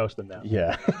more verbose than that.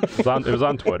 Yeah. It was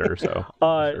on Twitter, so.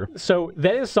 Sure. So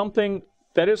that is something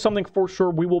for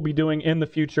sure we will be doing in the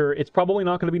future. It's probably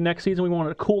not going to be next season. We want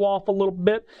to cool off a little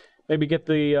bit. Maybe get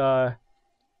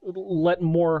let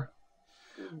more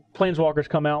Planeswalkers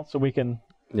come out so we can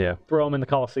throw them in the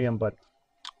Coliseum, but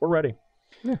we're ready.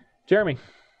 Yeah. Jeremy,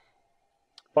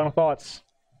 final thoughts.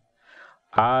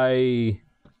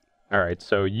 All right,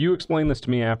 so you explained this to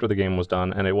me after the game was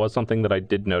done, and it was something that I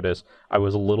did notice. I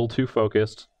was a little too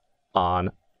focused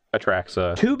on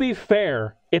Atraxa. To be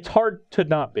fair, it's hard to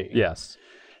not be. Yes,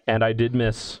 and I did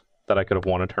miss that I could have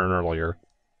won a turn earlier.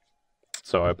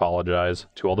 So I apologize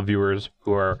to all the viewers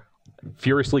who are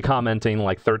furiously commenting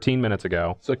like 13 minutes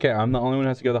ago. It's okay. I'm the only one who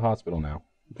has to go to the hospital now.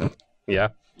 Yeah.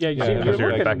 Yeah,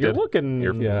 you're looking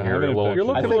You're a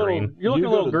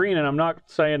little green, and I'm not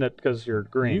saying it because you're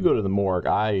green. You go to the morgue.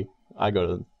 I go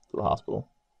to the hospital.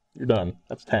 You're done.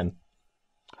 That's 10.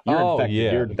 You're infected.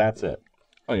 Yeah. That's it.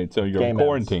 Okay, so you're Game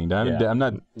quarantined. I'm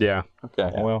not. Yeah.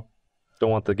 Okay. Yeah. Well,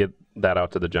 don't want to get that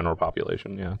out to the general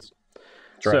population. Yeah. Right.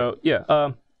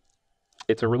 So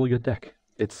it's a really good deck.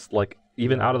 It's like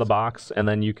even out of the box, and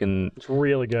then you can. It's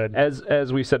really good.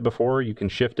 As we said before, you can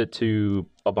shift it to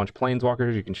a bunch of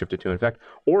Planeswalkers. You can shift it to Infect,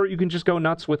 or you can just go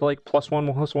nuts with like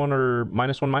 +1/+1 or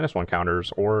 -1/-1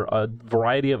 counters, or a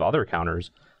variety of other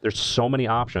counters. There's so many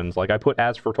options. Like I put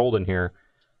As Foretold in here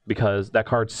because that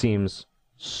card seems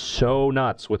so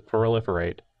nuts with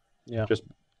Proliferate. Yeah. Just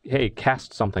hey,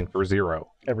 cast something for 0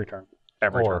 every turn.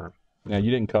 Every turn. Now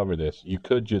you didn't cover this. You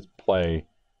could just play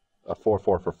a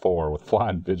 4/4 for 4 with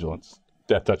Flying Vigilance,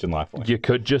 Death Touch, and Lifelink. You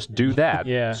could just do that.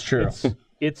 Yeah, it's true.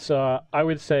 It's I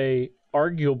would say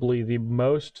arguably the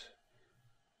most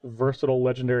versatile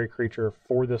legendary creature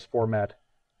for this format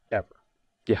ever.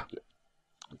 Yeah.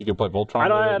 You can play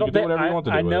Voltron. I don't think. whatever you want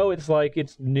to do. I know it's like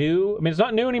it's new. I mean, it's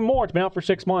not new anymore. It's been out for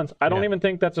 6 months. I don't even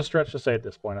think that's a stretch to say at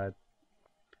this point.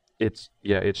 It's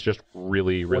just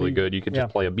really good. You could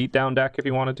just play a beatdown deck if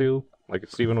you wanted to, like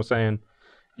Steven was saying.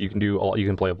 You can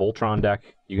play a Voltron deck.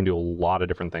 You can do a lot of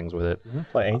different things with it. Mm-hmm.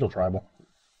 Play Angel Tribal.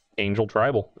 Angel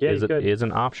Tribal is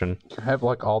an option. You have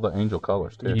like all the angel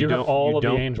colors too. You have all of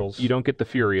the angels. You don't get the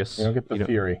Furious. You don't get the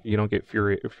Fury. You don't get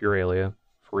Furalia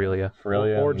Frelia.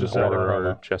 Or Gisela.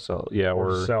 Or Gisela. Yeah, or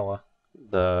or Gisela.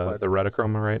 the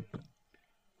Redichroma, right?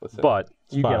 But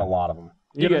You get a lot of them.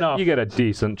 you get a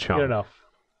decent chunk. Good enough.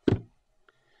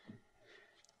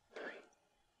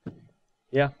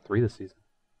 Yeah. 3 this season.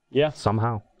 Yeah.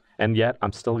 Somehow. And yet,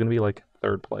 I'm still going to be like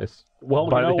 3rd place. Well,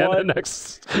 by you know the end what? of the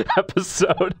next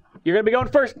episode. You're going to be going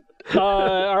first. You're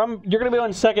going to be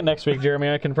going second next week, Jeremy.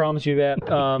 I can promise you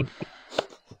that. All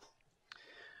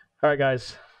right,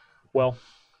 guys. Well,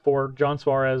 for John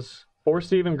Suarez, for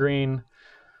Stephen Green,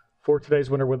 for today's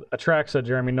winner with Atraxa,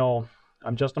 Jeremy Knoll,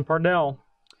 I'm Justin Pardell.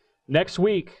 Next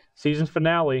week, season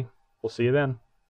finale. We'll see you then.